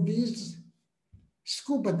 And for these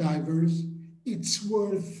scuba divers, it's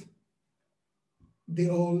worth the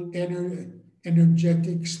all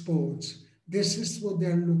energetic sports. This is what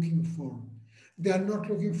they're looking for. They are not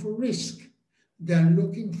looking for risk. They are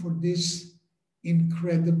looking for this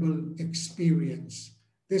incredible experience.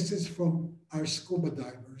 This is from our scuba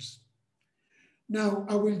divers. Now,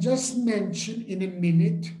 I will just mention in a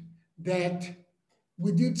minute that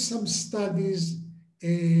we did some studies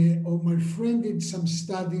or my friend did some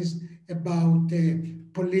studies about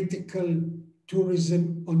political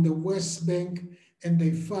tourism on the West Bank, and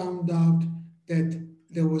they found out that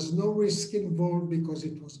there was no risk involved because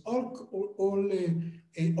it was all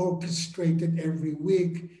orchestrated every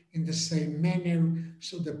week in the same manner.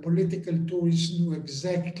 So the political tourists knew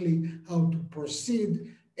exactly how to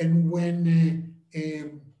proceed, and when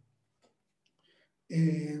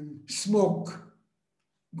smoke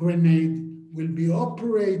grenade will be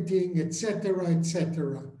operating, etc.,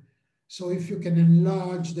 etc. So if you can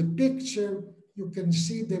enlarge the picture, you can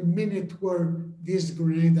see the minute where these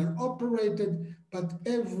grenades are operated, but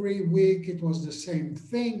every week it was the same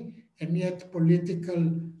thing, and yet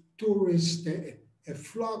political tourists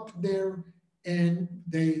flocked there, and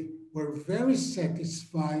they were very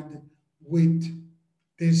satisfied with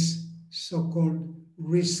this so-called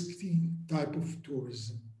risky type of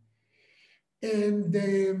tourism. And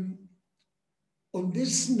on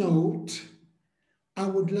this note, I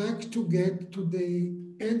would like to get to the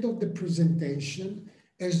end of the presentation.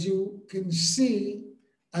 As you can see,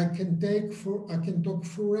 I can talk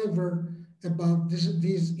forever about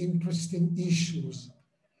these interesting issues.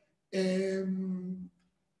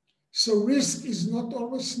 So risk is not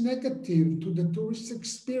always negative to the tourist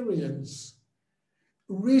experience.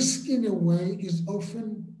 Risk, in a way, is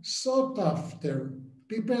often sought after.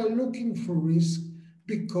 People are looking for risk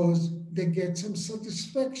because they get some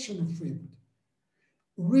satisfaction from it.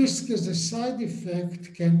 Risk as a side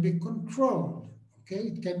effect can be controlled, okay?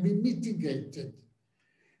 It can be mitigated.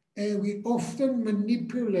 And we often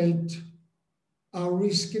manipulate our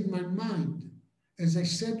risk in my mind. As I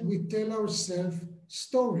said, we tell ourselves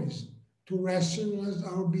stories to rationalize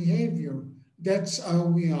our behavior. That's how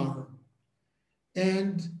we are.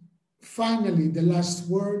 And finally, the last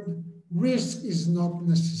word, risk is not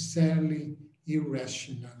necessarily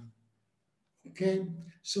irrational, okay?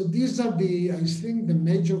 So these are I think, the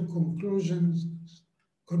major conclusions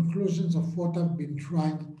of what I've been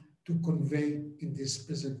trying to convey in this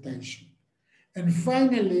presentation. And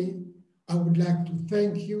finally, I would like to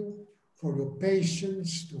thank you for your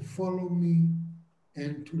patience to follow me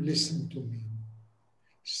and to listen to me.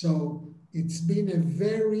 So it's been a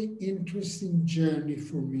very interesting journey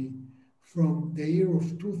for me from the year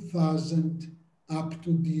of 2000 up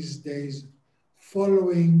to these days,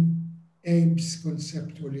 following Abe's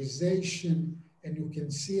conceptualization, and you can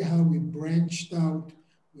see how we branched out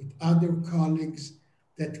with other colleagues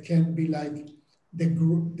that can be like the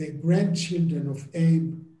grandchildren of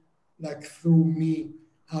Abe, like through me,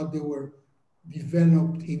 how they were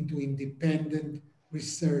developed into independent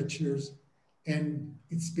researchers. And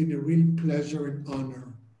it's been a real pleasure and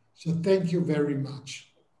honor. So thank you very much.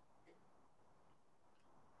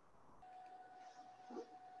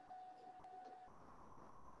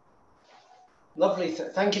 Lovely.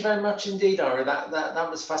 Thank you very much indeed, Arie. That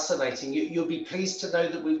was fascinating. You'll be pleased to know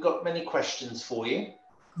that we've got many questions for you.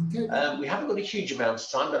 Okay. We haven't got a huge amount of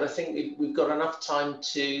time, but I think we've got enough time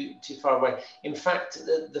to fire away. In fact,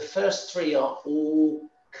 the first three are all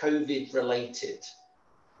COVID related.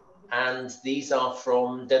 And these are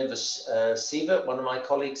from Denver Sievert, one of my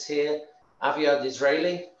colleagues here, Aviad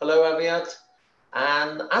Israeli, hello Aviad,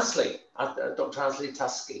 and Asli, Dr. Asli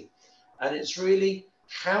Tusky. And it's really,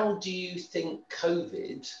 how do you think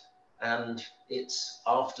COVID and its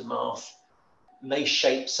aftermath may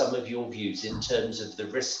shape some of your views in terms of the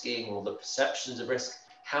risking or the perceptions of risk?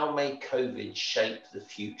 How may COVID shape the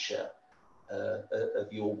future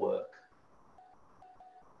of your work?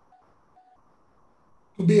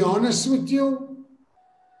 To be honest with you,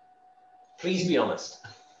 please be honest.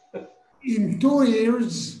 In 2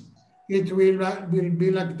 years, it will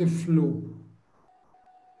be like the flu.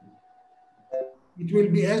 It will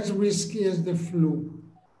be as risky as the flu.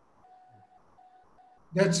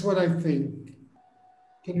 That's what I think.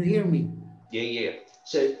 Can you hear me? Yeah.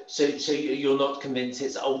 So you're not convinced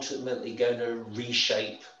it's ultimately going to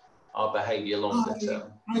reshape our behavior longer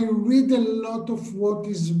term? I read a lot of what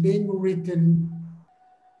is being written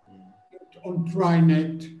on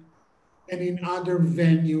TriNet and in other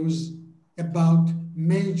venues about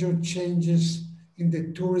major changes in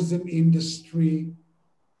the tourism industry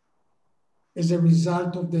as a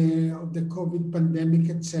result of the COVID pandemic,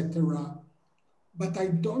 etc. But I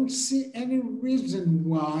don't see any reason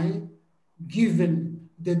why, given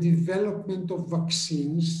the development of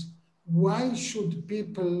vaccines, why should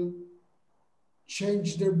people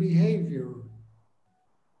change their behavior?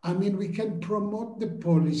 I mean, we can promote the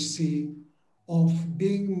policy of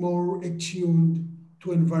being more attuned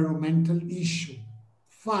to environmental issue.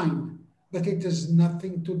 Fine, but it has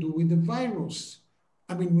nothing to do with the virus.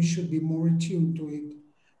 I mean, we should be more attuned to it.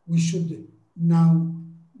 We should now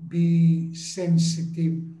be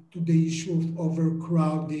sensitive to the issue of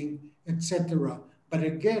overcrowding, etc. But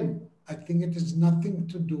again, I think it has nothing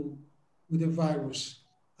to do with the virus.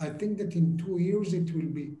 I think that in 2 years it will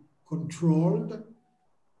be controlled,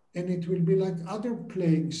 and it will be like other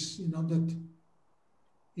plagues, that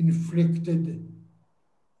inflicted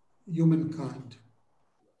humankind.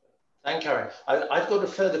 Thank you, Arie. I've got a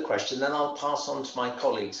further question, then I'll pass on to my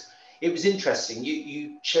colleagues. It was interesting.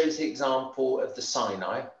 You chose the example of the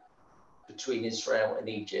Sinai between Israel and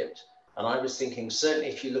Egypt. And I was thinking, certainly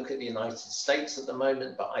if you look at the United States at the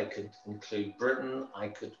moment, but I could include Britain, I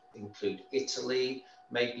could include Italy,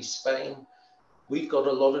 maybe Spain. We've got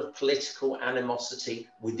a lot of political animosity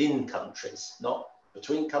within countries, not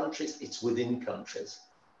between countries, it's within countries.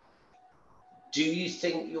 Do you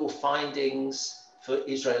think your findings for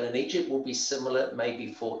Israel and Egypt will be similar,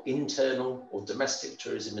 maybe for internal or domestic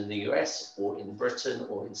tourism in the US or in Britain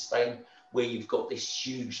or in Spain, where you've got this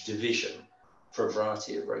huge division for a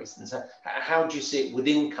variety of reasons? How do you see it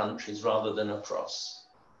within countries rather than across?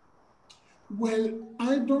 Well,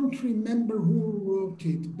 I don't remember who wrote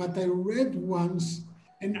it, but I read once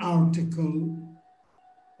an article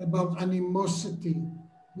about animosity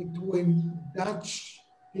between Dutch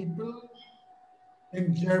people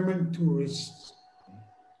and German tourists.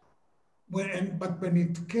 But when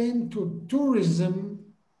it came to tourism,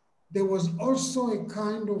 there was also a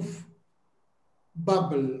kind of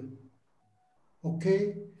bubble,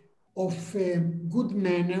 okay, of good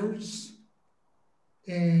manners,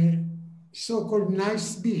 so-called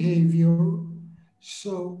nice behavior.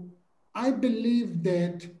 So I believe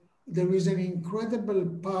that there is an incredible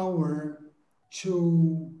power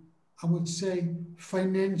to, I would say,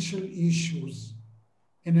 financial issues.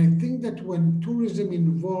 And I think that when tourism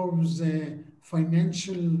involves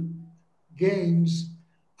financial gains,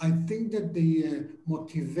 I think that the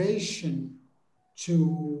motivation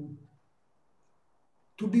to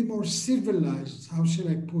be more civilized, how shall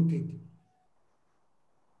I put it,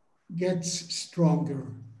 gets stronger.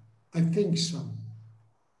 I think so.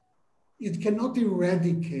 It cannot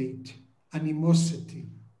eradicate animosity,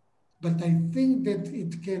 but I think that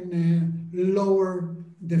it can lower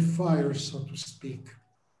the fire, so to speak.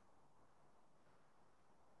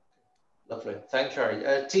 Lovely. Thank you,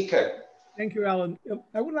 Arie. Tico. Thank you, Alan.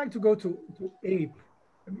 I would like to go to Abe.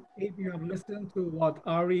 Abe, you have listened to what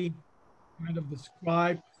Arie kind of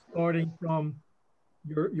described, starting from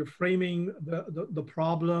your framing the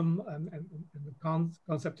problem and the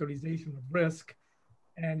conceptualization of risk,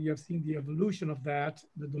 and you have seen the evolution of that,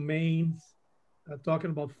 the domains,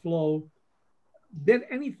 talking about flow. Did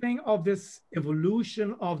anything of this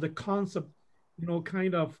evolution of the concept,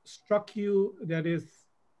 kind of struck you that is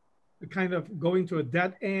kind of going to a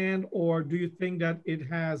dead end, or do you think that it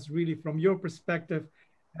has really, from your perspective,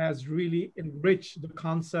 has really enriched the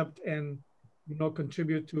concept and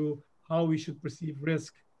contribute to how we should perceive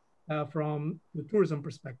risk from the tourism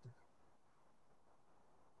perspective?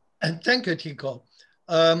 And thank you, Tico.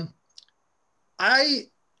 I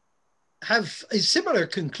have a similar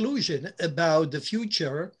conclusion about the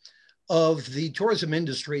future of the tourism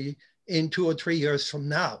industry in 2 or 3 years from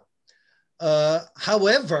now.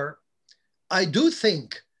 However, I do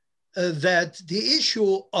think that the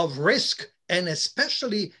issue of risk, and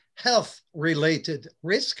especially health-related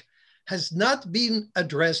risk, has not been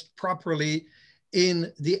addressed properly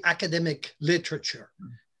in the academic literature.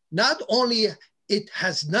 Not only it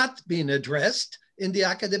has not been addressed in the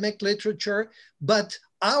academic literature, but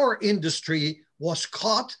our industry was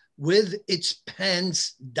caught with its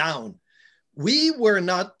pants down. We were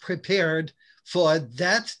not prepared for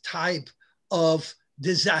that type of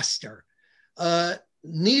disaster.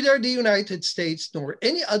 Neither the United States nor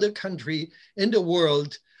any other country in the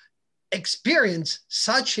world experienced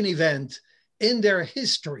such an event in their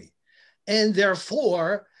history. And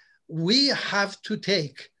therefore, we have to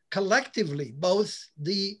take collectively, both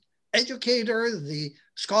the educators, the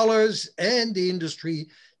scholars, and the industry,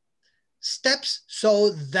 steps so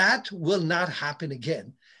that will not happen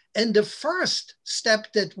again. And the first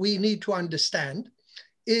step that we need to understand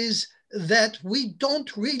is that we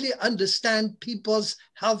don't really understand people's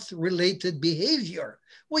health-related behavior,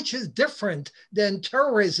 which is different than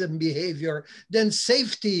terrorism behavior, than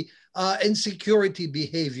safety and security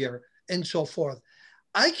behavior, and so forth.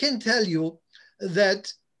 I can tell you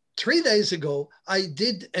that 3 days ago, I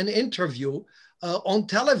did an interview on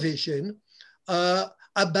television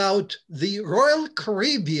about the Royal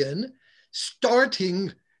Caribbean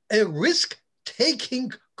starting a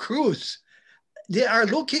risk-taking cruise. They are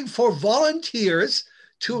looking for volunteers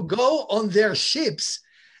to go on their ships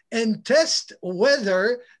and test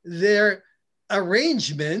whether their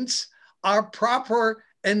arrangements are proper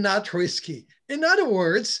and not risky. In other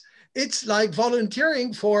words, it's like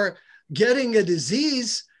volunteering for getting a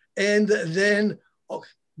disease and then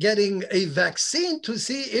getting a vaccine to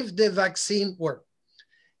see if the vaccine works.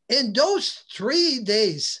 In those 3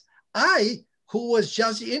 days, who was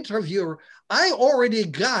just the interviewer, I already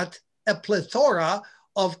got a plethora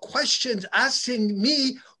of questions asking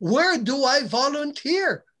me, where do I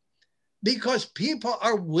volunteer? Because people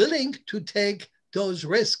are willing to take those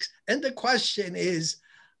risks. And the question is,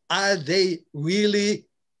 are they really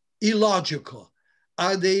illogical?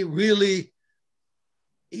 Are they really,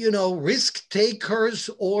 risk takers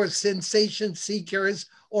or sensation seekers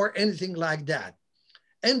or anything like that?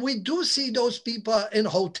 And we do see those people in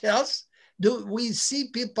hotels. We see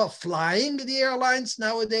people flying the airlines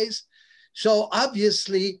nowadays. So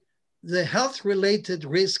obviously, the health-related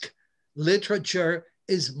risk literature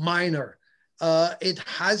is minor. It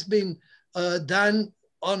has been done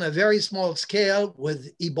on a very small scale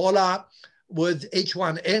with Ebola, with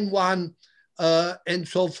H1N1, and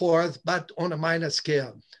so forth, but on a minor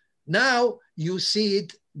scale. Now you see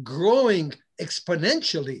it growing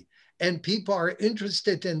exponentially, and people are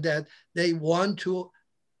interested in that. They want to,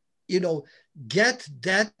 get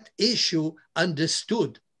that issue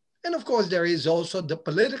understood. And of course, there is also the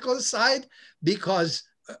political side, because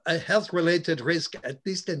a health-related risk, at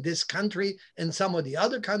least in this country and some of the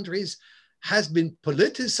other countries, has been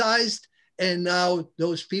politicized. And now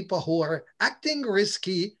those people who are acting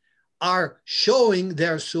risky are showing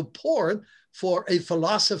their support for a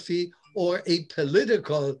philosophy or a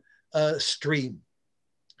political stream.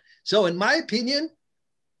 So in my opinion,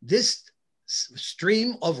 this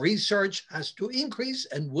stream of research has to increase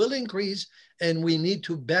and will increase, and we need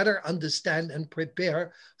to better understand and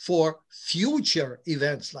prepare for future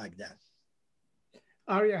events like that.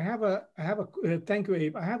 Arie, thank you,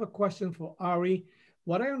 Abe. I have a question for Arie.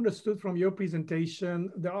 What I understood from your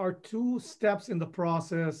presentation, there are 2 steps in the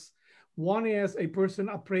process. One is a person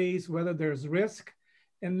appraise whether there's risk,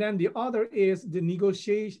 and then the other is the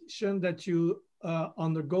negotiation that you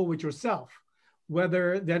undergo with yourself,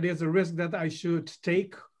 whether that is a risk that I should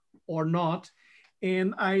take or not.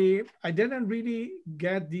 And I didn't really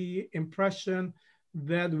get the impression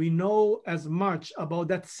that we know as much about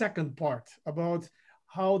that second part, about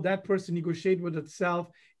how that person negotiates with itself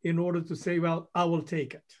in order to say, well, I will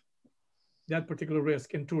take it, that particular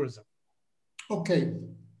risk in tourism. Okay.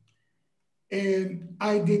 And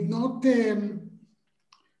I did not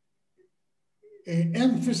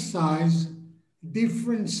emphasize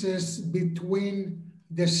differences between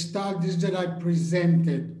the studies that I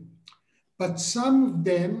presented, but some of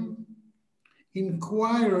them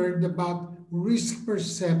inquired about risk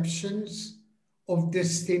perceptions of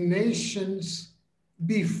destinations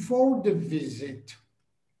before the visit.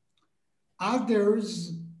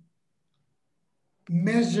 Others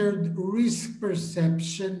measured risk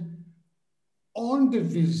perception on the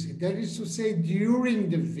visit, that is to say, during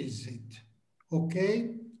the visit,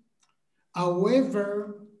 okay?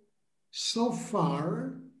 However, so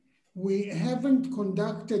far, we haven't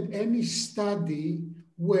conducted any study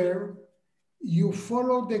where you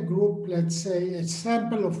follow the group, let's say a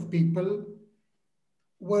sample of people,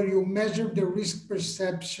 where you measure the risk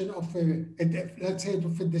perception of let's say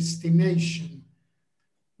of a destination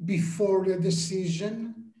before the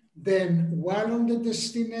decision, then while on the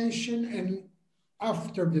destination, and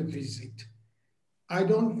after the visit. I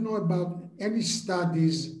don't know about any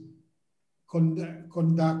studies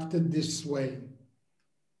conducted this way.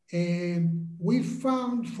 And we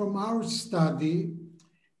found from our study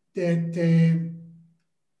that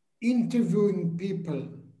interviewing people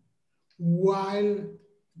while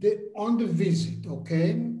on the visit,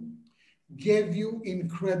 okay, gave you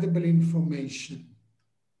incredible information,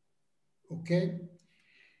 okay?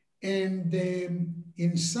 And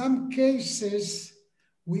in some cases,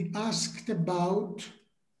 we asked about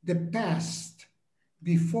the past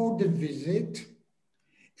before the visit,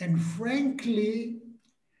 and frankly,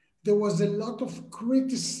 there was a lot of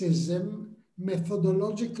criticism,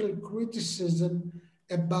 methodological criticism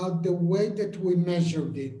about the way that we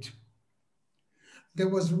measured it. There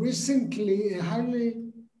was recently a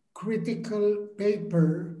highly critical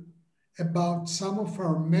paper about some of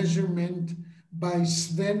our measurement by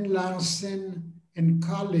Sven Larsen and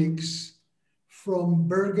colleagues from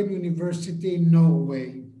Bergen University in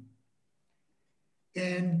Norway.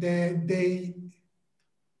 And they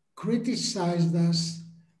criticized us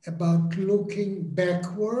about looking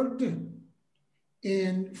backward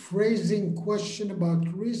and phrasing question about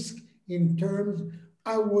risk in terms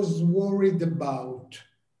I was worried about,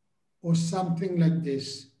 or something like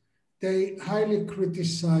this. They highly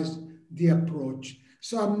criticized the approach.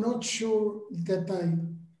 So I'm not sure that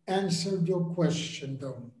I answered your question,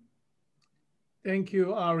 though. Thank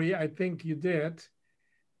you, Arie. I think you did.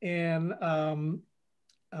 And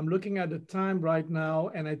I'm looking at the time right now,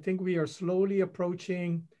 and I think we are slowly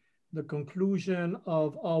approaching the conclusion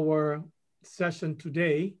of our session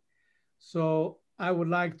today. So I would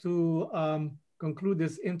like to conclude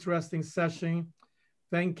this interesting session,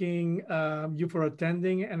 thanking you for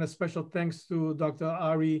attending, and a special thanks to Dr.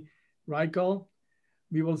 Arie Reichel.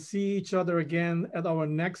 We will see each other again at our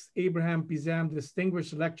next Abraham Pizam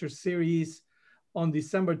Distinguished Lecture Series on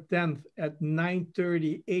December 10th at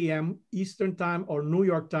 9:30 a.m. Eastern Time or New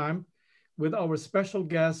York time with our special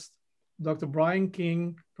guest, Dr. Brian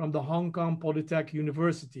King from the Hong Kong Polytech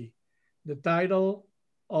University. The title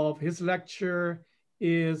of his lecture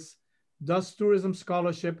is Does Tourism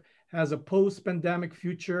Scholarship Has a Post-Pandemic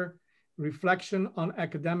Future? Reflection on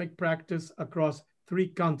Academic Practice Across 3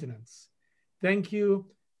 Continents. Thank you.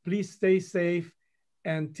 Please stay safe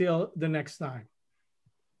until the next time.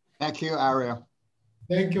 Thank you, Arie.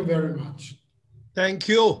 Thank you very much. Thank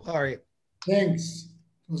you, Arie. Thanks.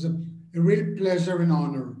 It was a real pleasure and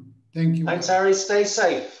honor. Thank you. Thanks, Arie. Stay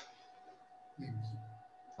safe. Thanks.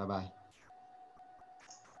 Bye-bye.